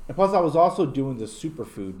morning. And plus, I was also doing the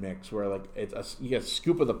superfood mix, where like you get a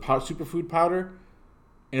scoop of the superfood powder,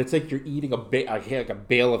 and it's like you're eating like a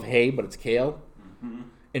bale of hay, but it's kale,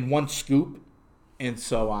 in one scoop. And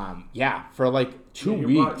so, yeah, for like 2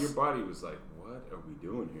 weeks. Your body was like, what are we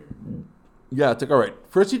doing here? Yeah, it's like, all right,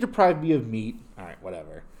 first you deprived me of meat. All right,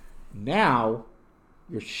 whatever. Now,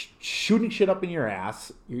 you're shooting shit up in your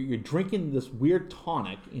ass. You're drinking this weird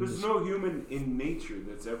tonic. There's no human in nature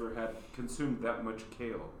that's ever consumed that much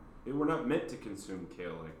kale. We're not meant to consume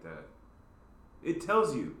kale like that. It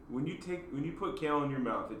tells you when you put kale in your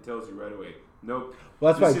mouth. It tells you right away. Nope.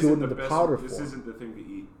 Well, that's why I do it in the powder form. This form. isn't the thing to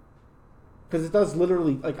eat. Because it does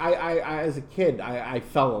literally, like, I as a kid, I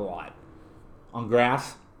fell a lot on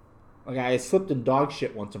grass. Like, I slipped in dog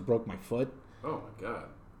shit once and broke my foot. Oh my god.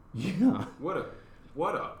 Yeah.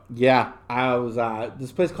 What up? Yeah, I was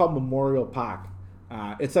this place called Memorial Park.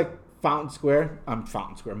 It's like Mile Square in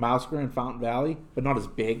Fountain Valley, but not as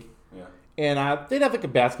big. Yeah. And they'd have like a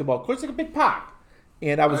basketball court, it's like a big park.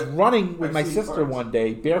 And I was running with my sister one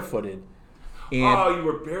day, barefooted. And, you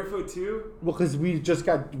were barefoot too? Well, because we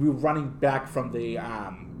were running back from the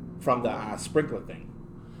sprinkler thing.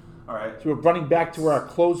 All right. So we were running back to where our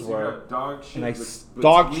clothes were. You got dog shit. And I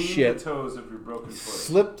between the toes of your broken foot.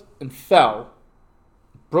 Slipped and fell,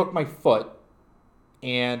 broke my foot,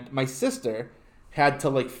 and my sister had to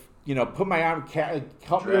put my arm,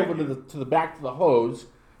 help me over to the back to the hose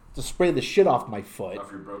to spray the shit off my foot.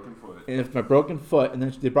 Off your broken foot. And it's my broken foot, and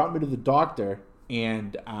then they brought me to the doctor.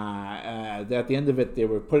 And at the end of it, they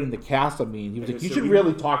were putting the cast on me, and he was like, "You should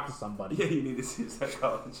really talk to somebody." Yeah, you need to see a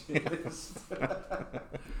psychologist.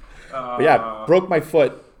 But yeah, broke my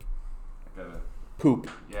foot.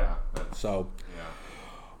 Poop. Yeah. So. Yeah.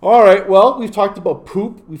 All right. Well, we've talked about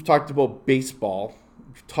poop. We've talked about baseball.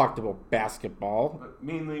 We've talked about basketball. But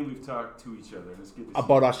mainly, we've talked to each other. It's good to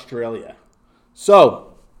about Australia.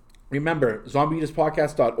 So, remember,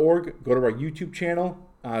 zombieeaterspodcast.org. Go to our YouTube channel.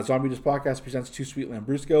 Zombie Eaters Podcast presents Two Sweet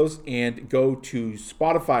Lambruscos. And go to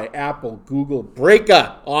Spotify, Apple, Google,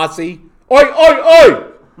 Breaker, Aussie. Oi, oi,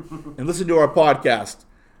 oi! And listen to our podcast.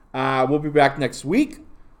 We'll be back next week.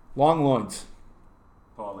 Long loins.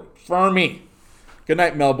 Polly. Fermi. Good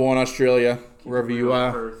night, Melbourne, Australia. Wherever you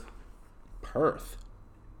are. Perth. Perth.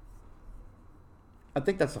 I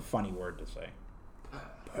think that's a funny word to say.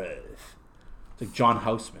 Perth. It's like John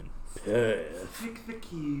Houseman. Perth. Stick the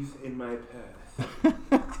keys in my Perth.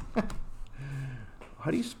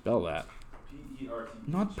 How do you spell that? P-E-R-T.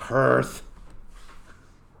 Not Perth.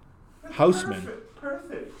 That's Houseman.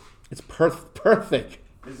 Perfect. It's Perthic.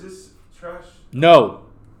 Is this trash? No.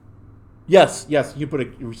 Yes, you put a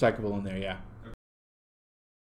recyclable in there, yeah.